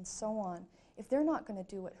housing, and so on, if they're not going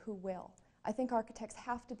to do it, who will? I think architects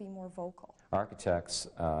have to be more vocal. Architects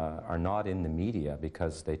are not in the media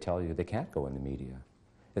because they tell you they can't go in the media.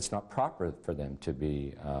 It's not proper for them to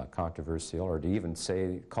be controversial or to even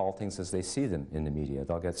call things as they see them in the media.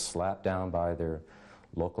 They'll get slapped down by their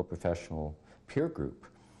local professional peer group.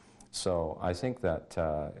 So I think that,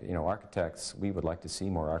 you know, architects, we would like to see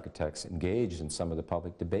more architects engaged in some of the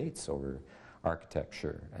public debates over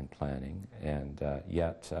architecture and planning, and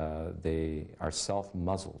yet they are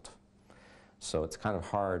self-muzzled. So it's kind of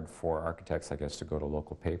hard for architects, I guess, to go to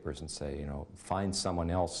local papers and say, you know, find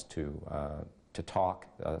someone else to talk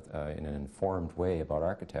in an informed way about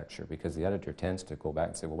architecture, because the editor tends to go back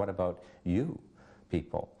and say, well, what about you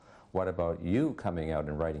people? What about you coming out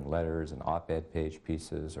and writing letters and op-ed page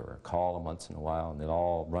pieces or a column once in a while, and they'll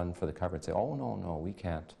all run for the cover and say, oh, no, we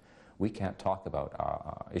can't talk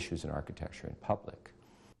about issues in architecture in public.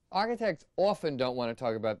 Architects often don't want to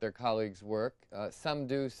talk about their colleagues' work. Some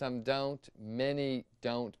do, some don't. Many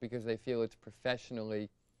don't because they feel it's professionally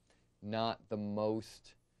not the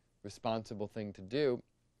most responsible thing to do.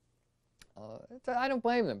 I don't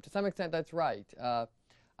blame them. To some extent, that's right.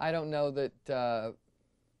 I don't know that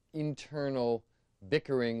internal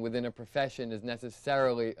bickering within a profession is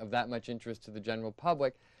necessarily of that much interest to the general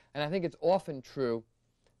public, and I think it's often true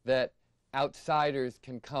that outsiders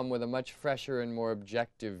can come with a much fresher and more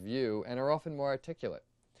objective view and are often more articulate.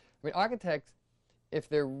 I mean, architects, if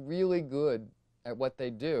they're really good at what they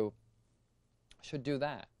do, should do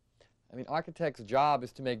that. I mean, architects' job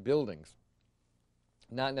is to make buildings,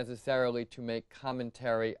 not necessarily to make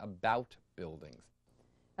commentary about buildings.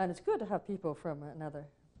 And it's good to have people from another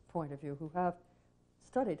point of view who have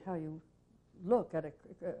studied how you look at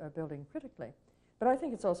a building critically. But I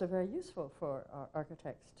think it's also very useful for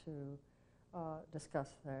architects to discuss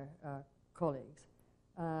their colleagues.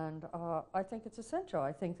 And I think it's essential.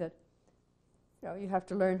 I think that, you know, you have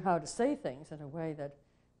to learn how to say things in a way that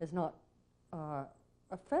is not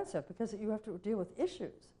offensive because you have to deal with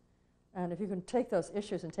issues. And if you can take those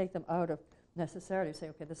issues and take them out of necessarily say,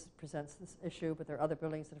 okay, this presents this issue, but there are other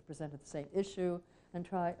buildings that have presented the same issue, and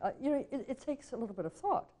try, it takes a little bit of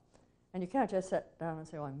thought. And you can't just sit down and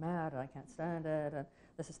say, oh, I'm mad, and I can't stand it, and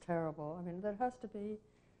this is terrible. I mean, there has to be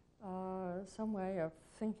some way of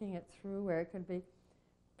thinking it through where it can be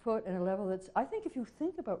put in a level that's, I think if you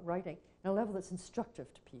think about writing in a level that's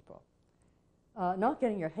instructive to people, not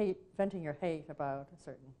getting your hate, venting your hate about a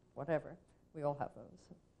certain whatever, we all have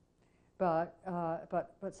those,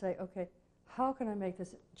 but say, okay, how can I make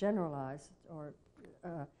this generalized or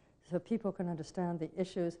so people can understand the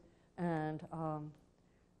issues and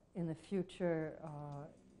in the future,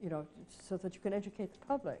 so that you can educate the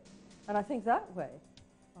public. And I think that way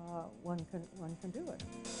one can do it.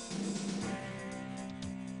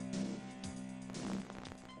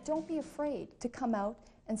 Don't be afraid to come out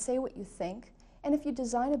and say what you think. And if you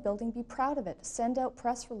design a building, be proud of it. Send out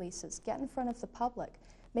press releases. Get in front of the public.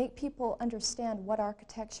 Make people understand what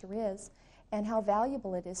architecture is and how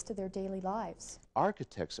valuable it is to their daily lives.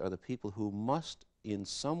 Architects are the people who must, in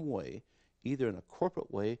some way, either in a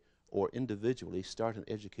corporate way or individually, start an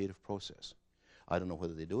educative process. I don't know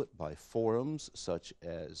whether they do it by forums such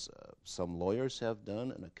as some lawyers have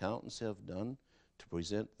done and accountants have done to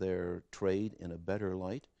present their trade in a better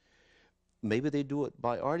light. Maybe they do it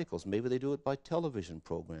by articles, maybe they do it by television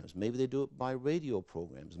programs, maybe they do it by radio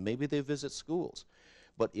programs, maybe they visit schools.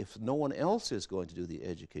 But if no one else is going to do the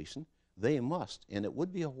education, they must, and it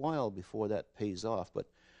would be a while before that pays off. But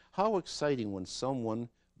how exciting when someone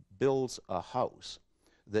builds a house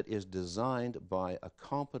that is designed by a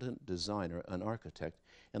competent designer, an architect,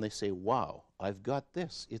 and they say, wow, I've got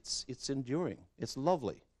this, it's enduring, it's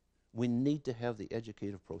lovely. We need to have the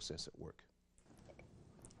educative process at work.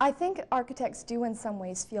 I think architects do in some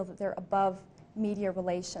ways feel that they're above media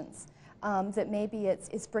relations, that maybe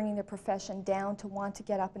it's bringing their profession down to want to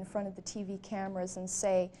get up in front of the TV cameras and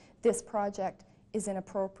say, this project is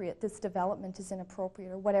inappropriate, this development is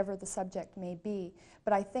inappropriate, or whatever the subject may be.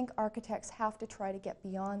 But I think architects have to try to get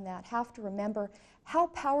beyond that, have to remember how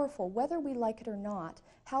powerful, whether we like it or not,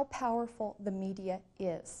 how powerful the media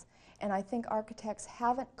is. And I think architects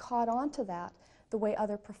haven't caught on to that the way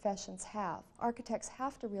other professions have. Architects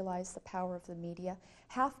have to realize the power of the media,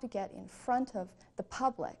 have to get in front of the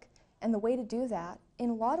public, and the way to do that, in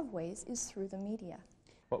a lot of ways, is through the media.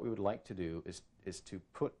 What we would like to do is to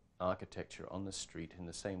put architecture on the street in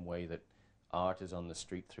the same way that art is on the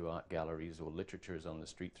street through art galleries or literature is on the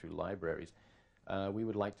street through libraries. We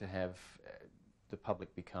would like to have the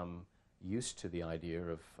public become used to the idea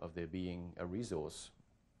of there being a resource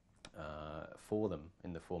for them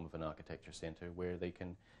in the form of an architecture center where they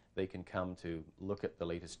can come to look at the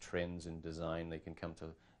latest trends in design. They can come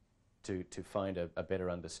to find a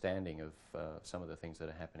better understanding of some of the things that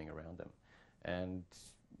are happening around them. And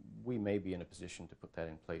we may be in a position to put that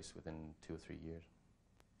in place within 2 or 3 years.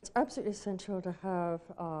 It's absolutely essential to have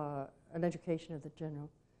an education of the general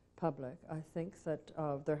public. I think that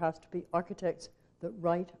there has to be architects that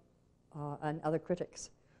write and other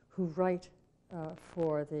critics who write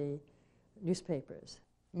for the newspapers.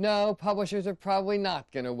 No, publishers are probably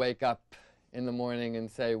not going to wake up in the morning and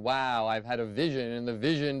say, wow, I've had a vision, and the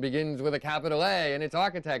vision begins with a capital A, and it's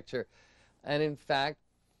architecture. And in fact,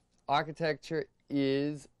 architecture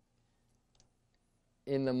is,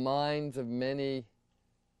 in the minds of many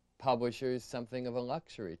publishers, something of a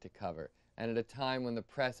luxury to cover. And at a time when the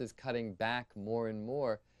press is cutting back more and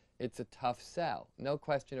more, it's a tough sell. No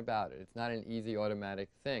question about it. It's not an easy, automatic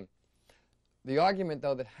thing. The argument,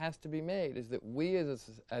 though, that has to be made is that we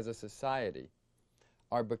as a society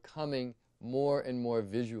are becoming more and more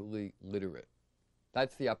visually literate.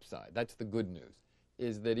 That's the upside. That's the good news,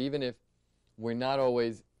 is that even if we're not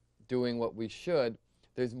always doing what we should,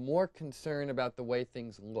 there's more concern about the way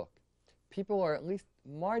things look. People are at least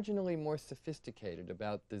marginally more sophisticated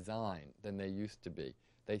about design than they used to be.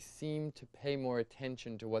 They seem to pay more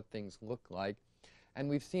attention to what things look like, and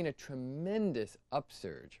we've seen a tremendous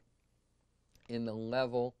upsurge in the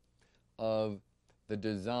level of the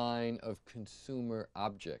design of consumer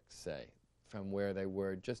objects, say, from where they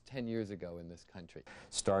were just 10 years ago in this country.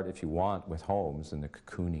 Start, if you want, with homes in the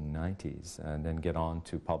cocooning 90s, and then get on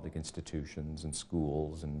to public institutions and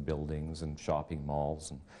schools and buildings and shopping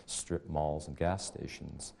malls and strip malls and gas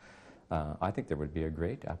stations. I think there would be a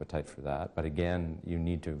great appetite for that, but again, you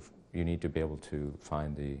need to be able to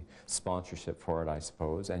find the sponsorship for it, I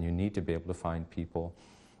suppose, and you need to be able to find people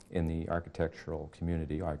in the architectural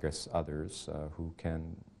community, or I guess others, who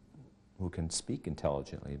can speak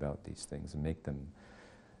intelligently about these things and make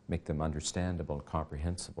make them understandable and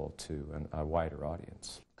comprehensible to a wider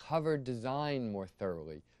audience. Cover design more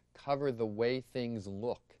thoroughly, cover the way things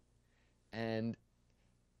look, and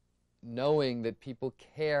knowing that people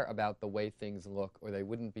care about the way things look or they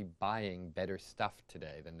wouldn't be buying better stuff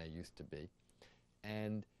today than they used to be,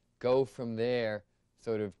 and go from there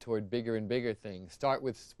sort of toward bigger and bigger things. Start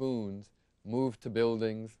with spoons, move to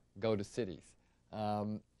buildings, go to cities. I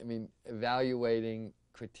mean, evaluating,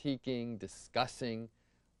 critiquing, discussing,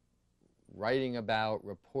 writing about,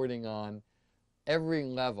 reporting on every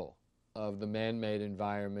level of the man-made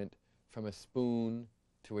environment, from a spoon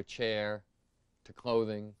to a chair to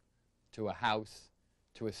clothing to a house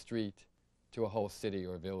to a street to a whole city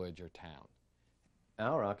or village or town.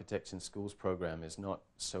 Our Architects in Schools program is not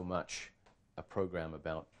so much a program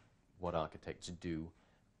about what architects do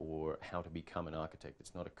or how to become an architect.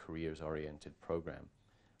 It's not a careers-oriented program.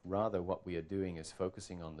 Rather, what we are doing is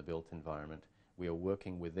focusing on the built environment. We are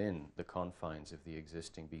working within the confines of the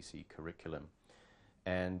existing BC curriculum,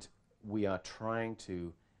 and we are trying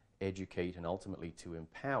to educate and ultimately to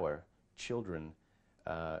empower children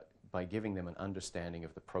by giving them an understanding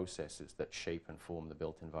of the processes that shape and form the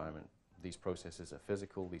built environment. These processes are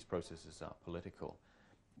physical, these processes are political.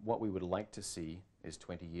 What we would like to see is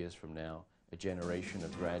 20 years from now, a generation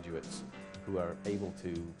of graduates who are able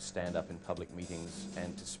to stand up in public meetings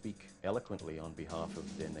and to speak eloquently on behalf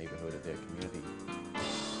of their neighborhood, of their community.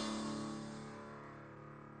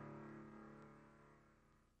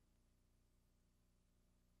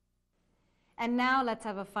 And now let's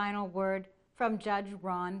have a final word from Judge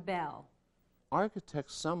Ron Bell.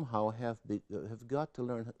 Architects somehow have got to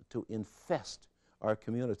learn to infest our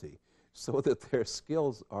community so that their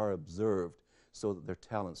skills are observed, so that their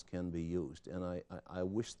talents can be used. And I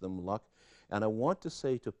wish them luck. And I want to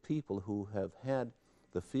say to people who have had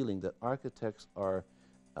the feeling that architects are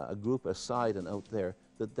a group aside and out there,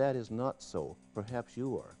 that that is not so. Perhaps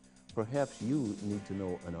you are. Perhaps you need to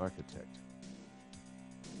know an architect.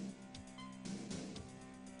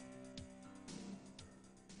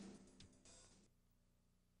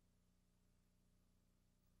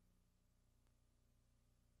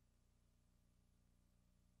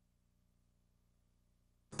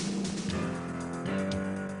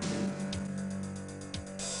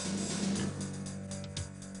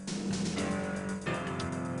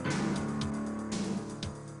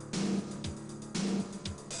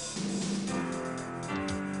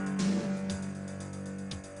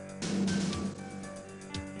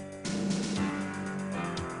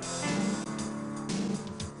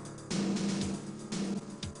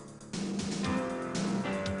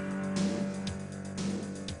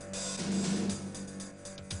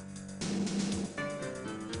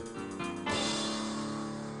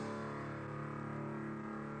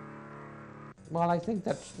 Well, I think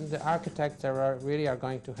that the architects really are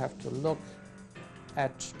going to have to look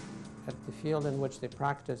at the field in which they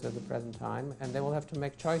practice at the present time, and they will have to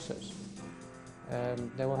make choices.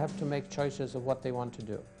 They will have to make choices of what they want to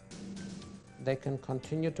do. They can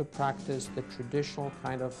continue to practice the traditional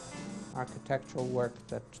kind of architectural work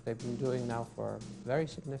that they've been doing now for a very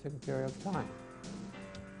significant period of time,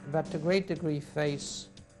 but to a great degree face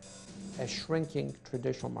a shrinking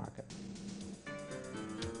traditional market.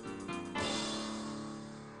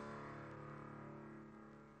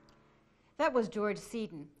 That was George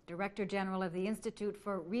Seaton, Director General of the Institute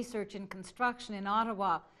for Research in Construction in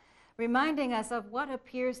Ottawa, reminding us of what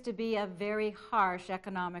appears to be a very harsh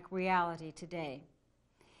economic reality today.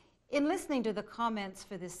 In listening to the comments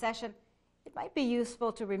for this session, it might be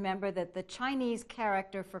useful to remember that the Chinese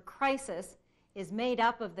character for crisis is made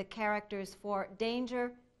up of the characters for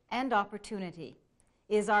danger and opportunity.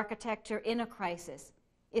 Is architecture in a crisis?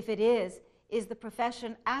 If it is the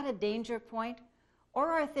profession at a danger point? Or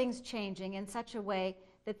are things changing in such a way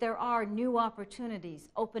that there are new opportunities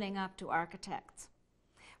opening up to architects?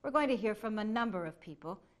 We're going to hear from a number of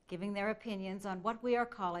people giving their opinions on what we are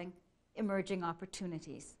calling emerging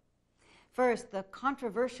opportunities. First, the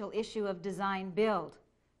controversial issue of design build.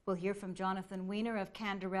 We'll hear from Jonathan Weiner of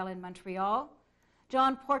Canderel in Montreal,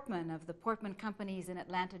 John Portman of the Portman Companies in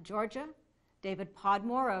Atlanta, Georgia, David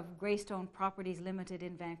Podmore of Greystone Properties Limited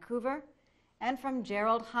in Vancouver, and from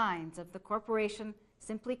Gerald Hines of the corporation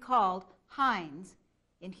simply called Hines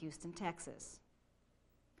in Houston, Texas.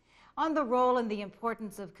 On the role and the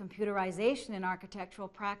importance of computerization in architectural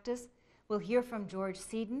practice, we'll hear from George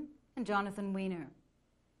Seaton and Jonathan Weiner.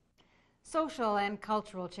 Social and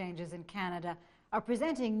cultural changes in Canada are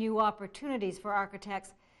presenting new opportunities for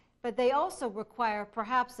architects, but they also require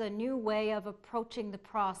perhaps a new way of approaching the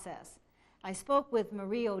process. I spoke with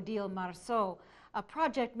Marie Odile Marceau, a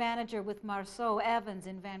project manager with Marceau Evans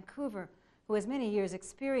in Vancouver, who has many years'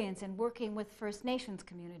 experience in working with First Nations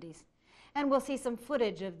communities. And we'll see some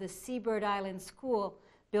footage of the Seabird Island School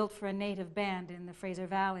built for a native band in the Fraser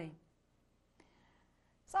Valley.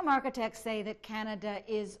 Some architects say that Canada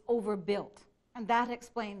is overbuilt, and that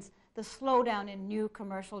explains the slowdown in new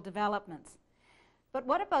commercial developments. But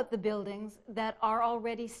what about the buildings that are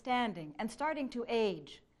already standing and starting to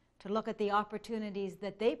age? To look at the opportunities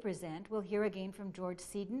that they present, we'll hear again from George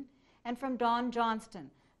Seaton and from Don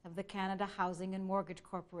Johnston of the Canada Housing and Mortgage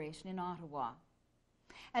Corporation in Ottawa.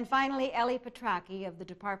 And finally, Ellie Petracki of the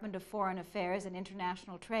Department of Foreign Affairs and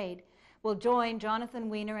International Trade will join Jonathan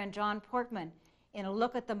Weiner and John Portman in a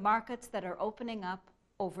look at the markets that are opening up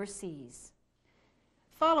overseas.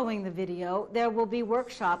 Following the video, there will be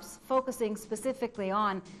workshops focusing specifically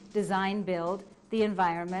on design build, the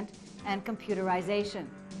environment, and computerization.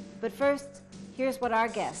 But first, here's what our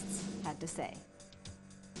guests had to say.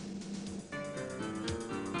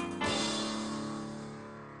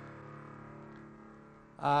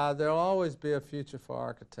 There'll always be a future for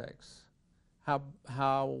architects.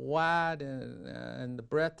 How wide and the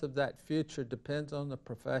breadth of that future depends on the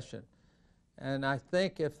profession. And I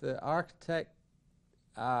think if the architect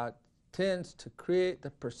tends to create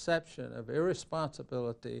the perception of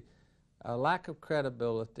irresponsibility, a lack of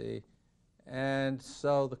credibility, and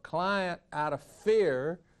so the client, out of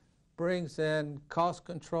fear, brings in cost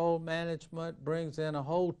control management, brings in a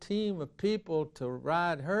whole team of people to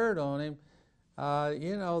ride herd on him,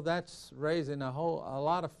 you know, that's raising a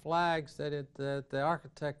lot of flags that the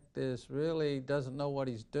architect really doesn't know what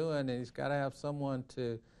he's doing, and he's got to have someone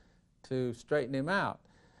to straighten him out.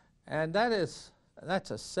 And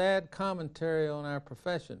that's a sad commentary on our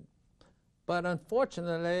profession. But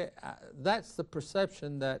unfortunately, that's the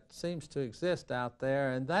perception that seems to exist out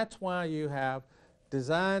there, and that's why you have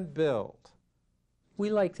design build. We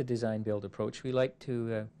like the design build approach. We like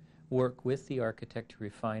to work with the architect to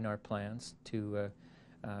refine our plans, to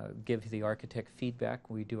give the architect feedback.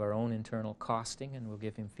 We do our own internal costing, and we'll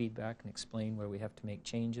give him feedback and explain where we have to make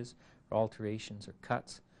changes or alterations or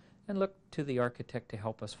cuts, and look to the architect to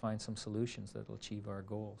help us find some solutions that will achieve our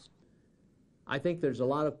goals. I think there's a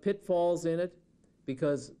lot of pitfalls in it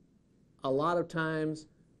because a lot of times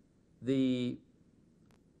the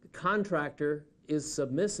contractor is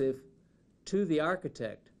submissive to the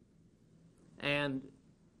architect, and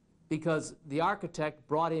because the architect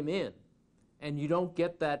brought him in, and you don't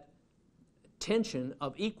get that tension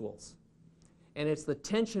of equals. And it's the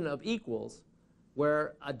tension of equals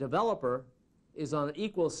where a developer is on an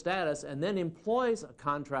equal status and then employs a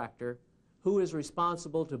contractor who is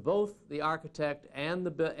responsible to both the architect and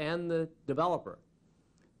the developer.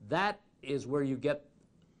 That is where you get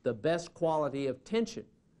the best quality of tension.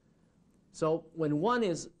 So when one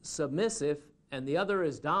is submissive and the other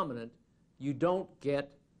is dominant, you don't get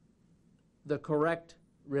the correct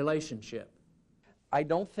relationship. I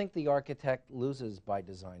don't think the architect loses by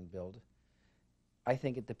design build. I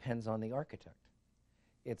think it depends on the architect.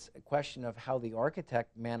 It's a question of how the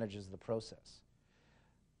architect manages the process.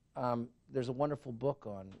 There's a wonderful book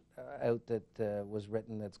out that was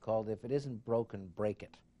written that's called "If It Isn't Broken, Break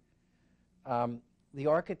It." The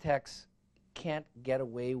architects can't get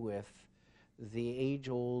away with the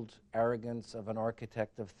age-old arrogance of an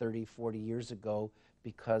architect of 30, 40 years ago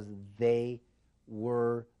because they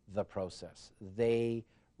were the process. They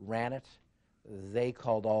ran it, they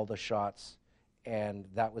called all the shots, and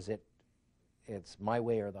that was it. It's my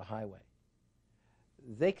way or the highway.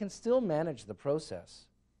 They can still manage the process,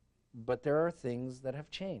 but there are things that have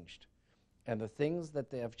changed. And the things that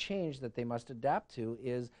they have changed that they must adapt to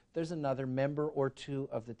is there's another member or two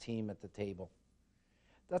of the team at the table.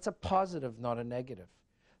 That's a positive, not a negative.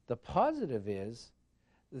 The positive is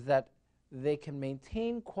that they can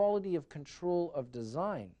maintain quality of control of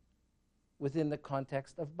design within the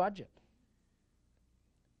context of budget.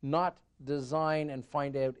 Not design and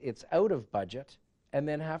find out it's out of budget and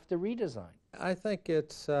then have to redesign. I think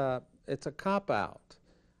it's a cop-out.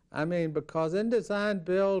 I mean, because in design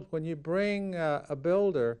build, when you bring a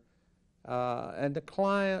builder and the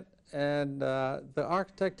client and the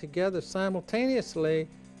architect together simultaneously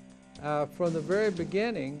from the very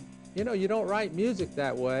beginning, you know, you don't write music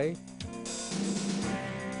that way.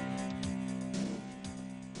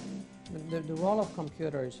 The role of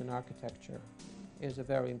computers in architecture is a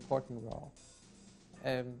very important role.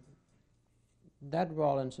 That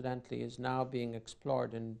role, incidentally, is now being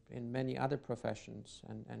explored in many other professions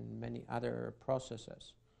and many other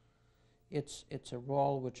processes. It's a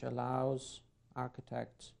role which allows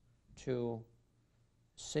architects to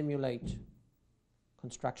simulate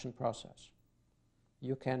construction process.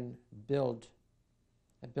 You can build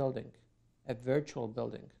a building, a virtual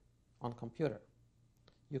building, on computer.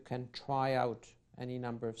 You can try out any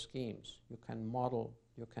number of schemes. You can model.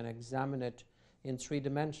 You can examine it in 3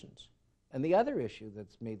 dimensions. And the other issue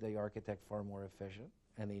that's made the architect far more efficient,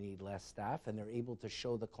 and they need less staff, and they're able to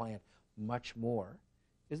show the client much more,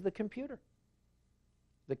 is the computer.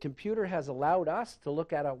 The computer has allowed us to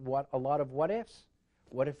look at a lot of what-ifs.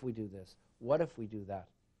 What if we do this? What if we do that?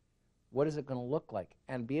 What is it going to look like?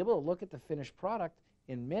 And be able to look at the finished product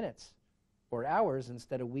in minutes or hours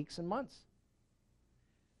instead of weeks and months.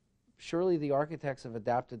 Surely the architects have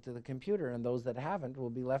adapted to the computer, and those that haven't will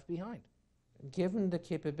be left behind. Given the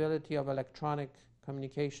capability of electronic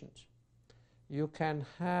communications, you can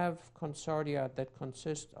have consortia that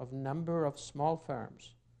consist of a number of small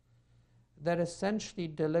firms that essentially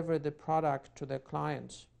deliver the product to their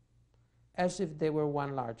clients as if they were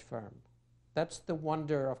one large firm. That's the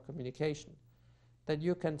wonder of communication, that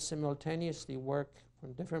you can simultaneously work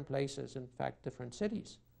from different places, in fact, different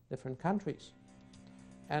cities, different countries.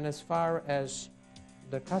 And as far as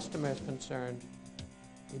the customer is concerned,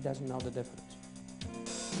 he doesn't know the difference.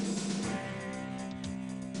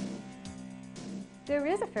 There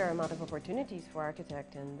is a fair amount of opportunities for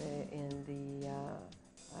architect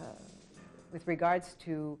with regards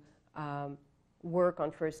to work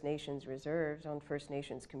on First Nations reserves, on First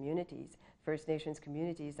Nations communities. First Nations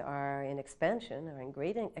communities are in expansion, are in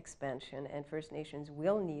great expansion, and First Nations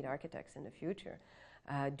will need architects in the future,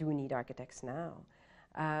 do need architects now.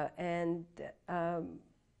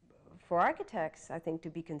 For architects, I think, to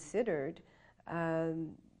be considered,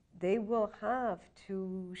 they will have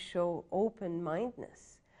to show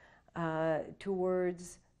open-mindedness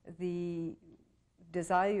towards the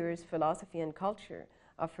desires, philosophy, and culture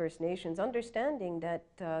of First Nations, understanding that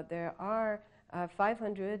there are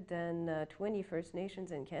 520 First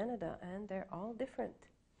Nations in Canada, and they're all different.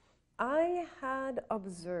 I had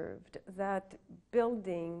observed that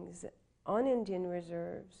buildings on Indian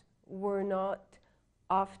reserves were not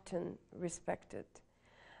often respected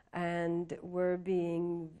and were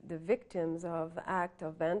being the victims of act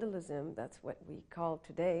of vandalism. That's what we call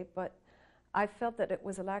today. But I felt that it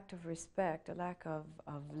was a lack of respect, a lack of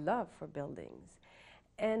love for buildings.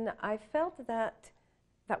 And I felt that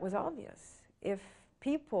that was obvious. If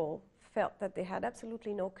people felt that they had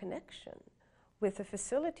absolutely no connection with a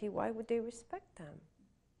facility, why would they respect them?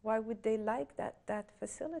 Why would they like that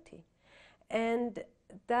facility? And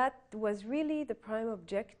that was really the prime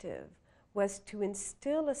objective, was to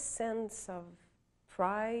instill a sense of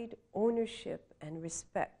pride, ownership, and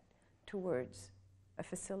respect towards a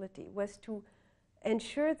facility, was to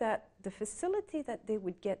ensure that the facility that they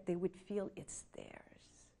would get, they would feel it's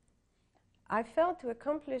theirs. I felt to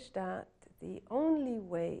accomplish that, the only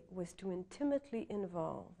way was to intimately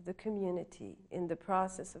involve the community in the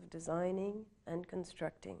process of designing and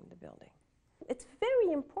constructing the building. It's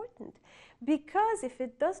very important, because if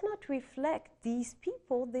it does not reflect these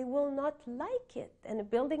people, they will not like it. And a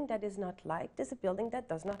building that is not liked is a building that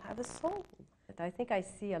does not have a soul. I think I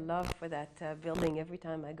see a love for that building every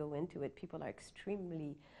time I go into it. People are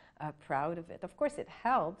extremely proud of it. Of course, it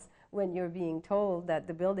helps when you're being told that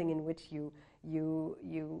the building in which you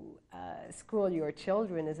school your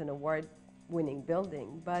children is an award-winning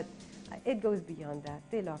building, but it goes beyond that.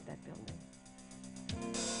 They love that building.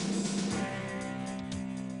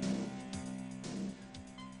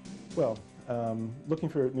 Well, looking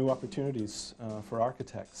for new opportunities for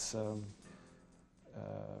architects.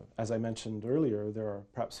 As I mentioned earlier, there are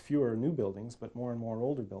perhaps fewer new buildings, but more and more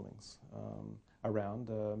older buildings around,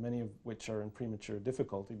 many of which are in premature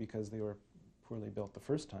difficulty because they were poorly built the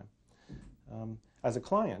first time. As a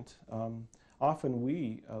client, often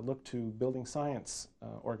we look to building science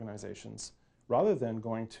organizations rather than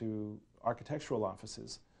going to architectural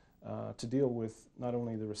offices to deal with not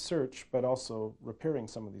only the research but also repairing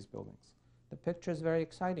some of these buildings. The picture is very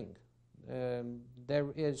exciting.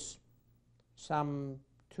 There is some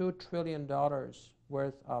 $2 trillion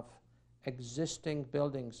worth of existing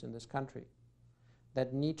buildings in this country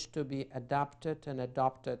that needs to be adapted and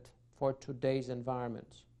adopted for today's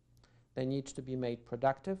environments. They need to be made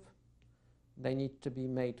productive. They need to be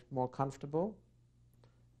made more comfortable.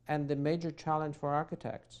 And the major challenge for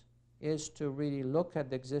architects is to really look at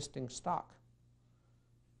the existing stock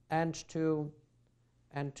and to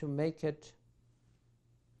make it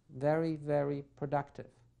very, very productive.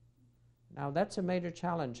 Now that's a major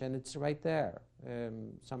challenge, and it's right there.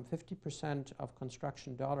 Some 50% of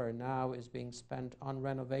construction dollar now is being spent on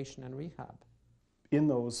renovation and rehab. In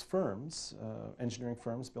those firms, engineering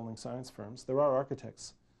firms, building science firms, there are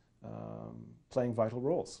architects playing vital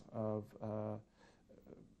roles of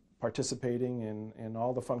participating in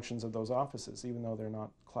all the functions of those offices, even though they're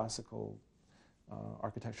not classical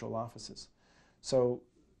architectural offices. So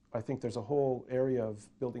I think there's a whole area of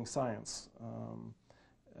building science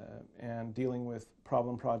and dealing with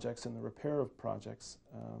problem projects and the repair of projects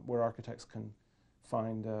where architects can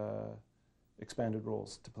find expanded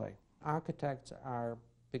roles to play. Architects are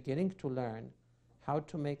beginning to learn how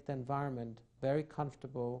to make the environment very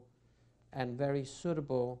comfortable and very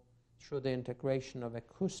suitable through the integration of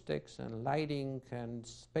acoustics and lighting and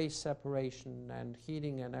space separation and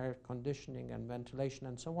heating and air conditioning and ventilation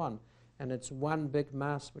and so on. And it's one big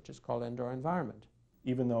mass which is called indoor environment.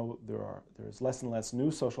 Even though there's less and less new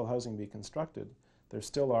social housing being constructed, there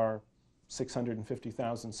still are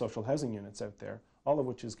 650,000 social housing units out there, all of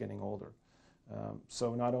which is getting older.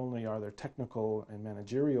 So not only are there technical and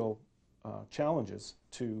managerial challenges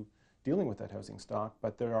to dealing with that housing stock,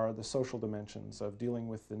 but there are the social dimensions of dealing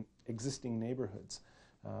with the existing neighborhoods.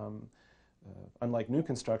 Unlike new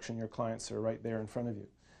construction, your clients are right there in front of you.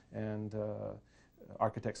 And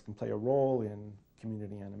architects can play a role in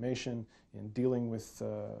community animation, in dealing with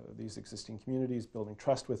these existing communities, building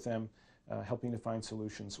trust with them, helping to find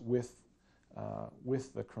solutions with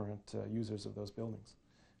the current users of those buildings.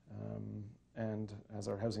 And as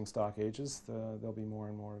our housing stock ages, there'll be more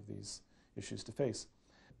and more of these issues to face.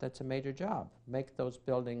 That's a major job. Make those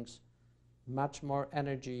buildings much more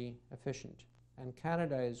energy efficient. And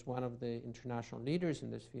Canada is one of the international leaders in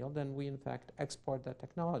this field, and we in fact export that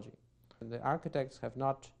technology. And the architects have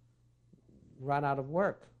not run out of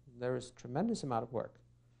work. There is a tremendous amount of work.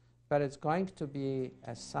 But it's going to be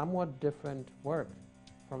a somewhat different work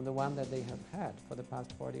from the one that they have had for the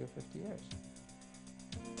past 40 or 50 years.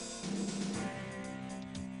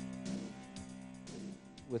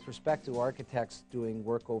 With respect to architects doing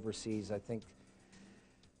work overseas, I think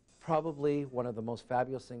probably one of the most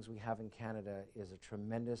fabulous things we have in Canada is a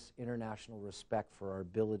tremendous international respect for our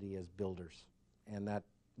ability as builders. And that,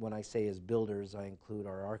 when I say as builders, I include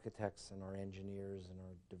our architects and our engineers and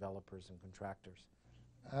our developers and contractors.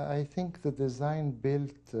 I think the design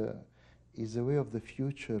built is a way of the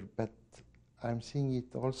future, but I'm seeing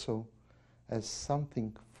it also as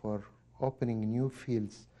something for opening new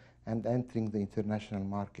fields and entering the international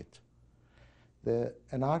market.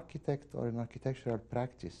 An architect or an architectural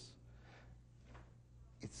practice,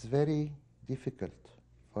 it's very difficult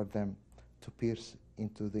for them to pierce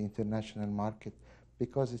into the international market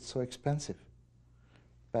because it's so expensive.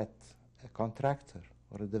 But a contractor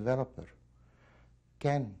or a developer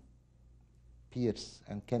can pierce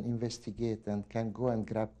and can investigate and can go and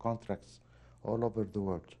grab contracts all over the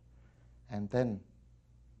world. And then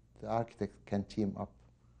the architect can team up.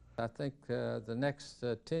 I think the next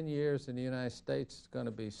 10 years in the United States is going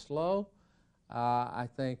to be slow. I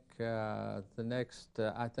think I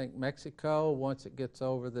think Mexico, once it gets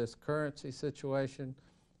over this currency situation,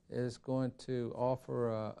 is going to offer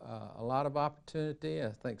a lot of opportunity.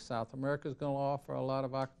 I think South America is going to offer a lot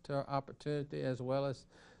of opportunity, as well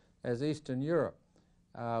as Eastern Europe.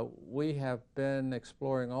 We have been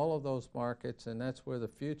exploring all of those markets, and that's where the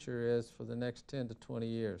future is for the next 10 to 20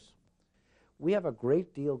 years. We have a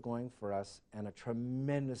great deal going for us and a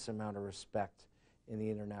tremendous amount of respect in the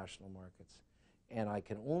international markets. And I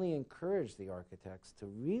can only encourage the architects to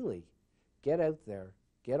really get out there,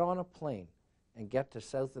 get on a plane, and get to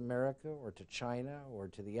South America or to China or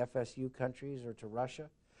to the FSU countries or to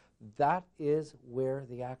Russia. That is where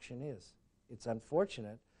the action is. It's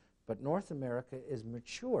unfortunate, but North America is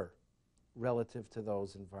mature relative to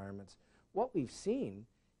those environments. What we've seen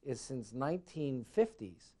is since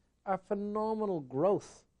 1950s, a phenomenal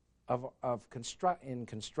growth in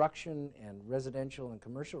construction and residential and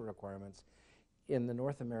commercial requirements in the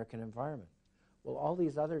North American environment. Well, all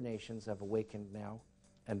these other nations have awakened now,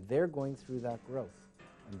 and they're going through that growth.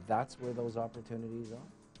 And that's where those opportunities are.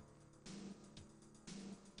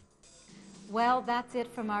 Well, that's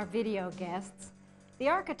it from our video guests. The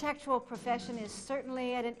architectural profession is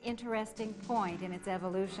certainly at an interesting point in its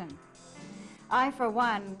evolution. I, for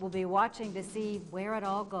one, will be watching to see where it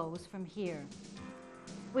all goes from here.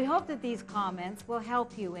 We hope that these comments will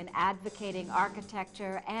help you in advocating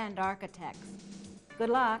architecture and architects. Good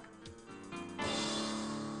luck.